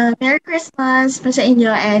 Merry Christmas po sa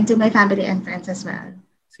inyo and to my family and friends as well.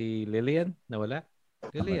 Si Lillian? Nawala?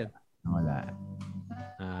 Lillian? Nawala.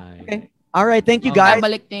 Okay. All right. Thank you, guys.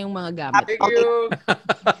 Balik na yung mga gamit. Thank you.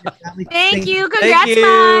 Thank you. Congrats,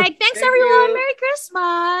 Mike. Thanks, everyone. Merry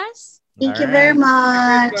Christmas. Thank you very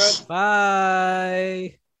much.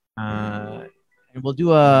 Bye. And we'll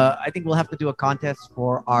do I think we'll have to do a contest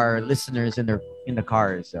for our listeners in the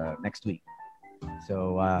cars next week.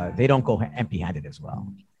 So they don't go empty-handed as well.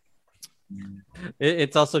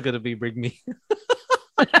 It's also going to be Bring Me.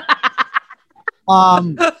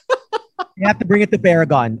 You have to bring it to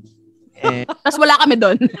Paragon. Tapos wala kami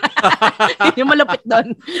doon. Yung malupit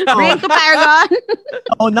doon. Bring to Paragon.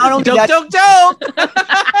 Oh, not only joke, that. Joke!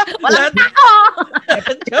 Wala na ako.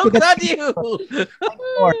 Joke's on you.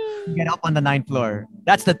 Get up on the 9th floor.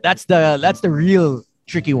 That's the real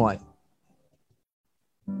tricky one.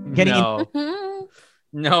 Getting no.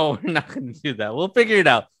 No, we're not going to do that. We'll figure it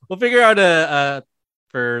out. We'll figure out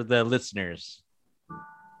for the listeners.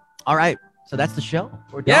 All right. So that's the show.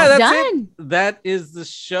 We're done. Yeah, that's done. It. That is the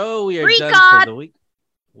show. We are Recon. done for the week.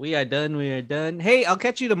 We are done. Hey, I'll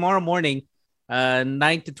catch you tomorrow morning,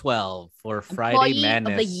 9 to 12 for Friday Employee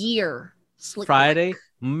Madness. Of the year. Slick Friday work.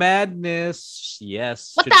 Madness.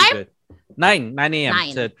 Yes. What should time? Be good. 9 a.m.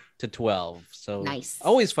 9. to 12. So nice.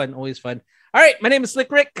 Always fun. All right. My name is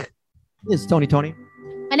Slick Rick. This is Tony.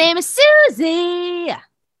 My name is Susie.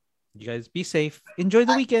 You guys be safe. Enjoy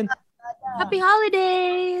the weekend. Happy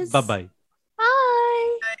holidays. Bye-bye.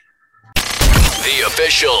 Bye. The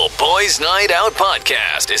official Boys Night Out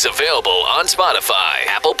podcast is available on Spotify,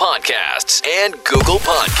 Apple Podcasts, and Google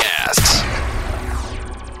Podcasts.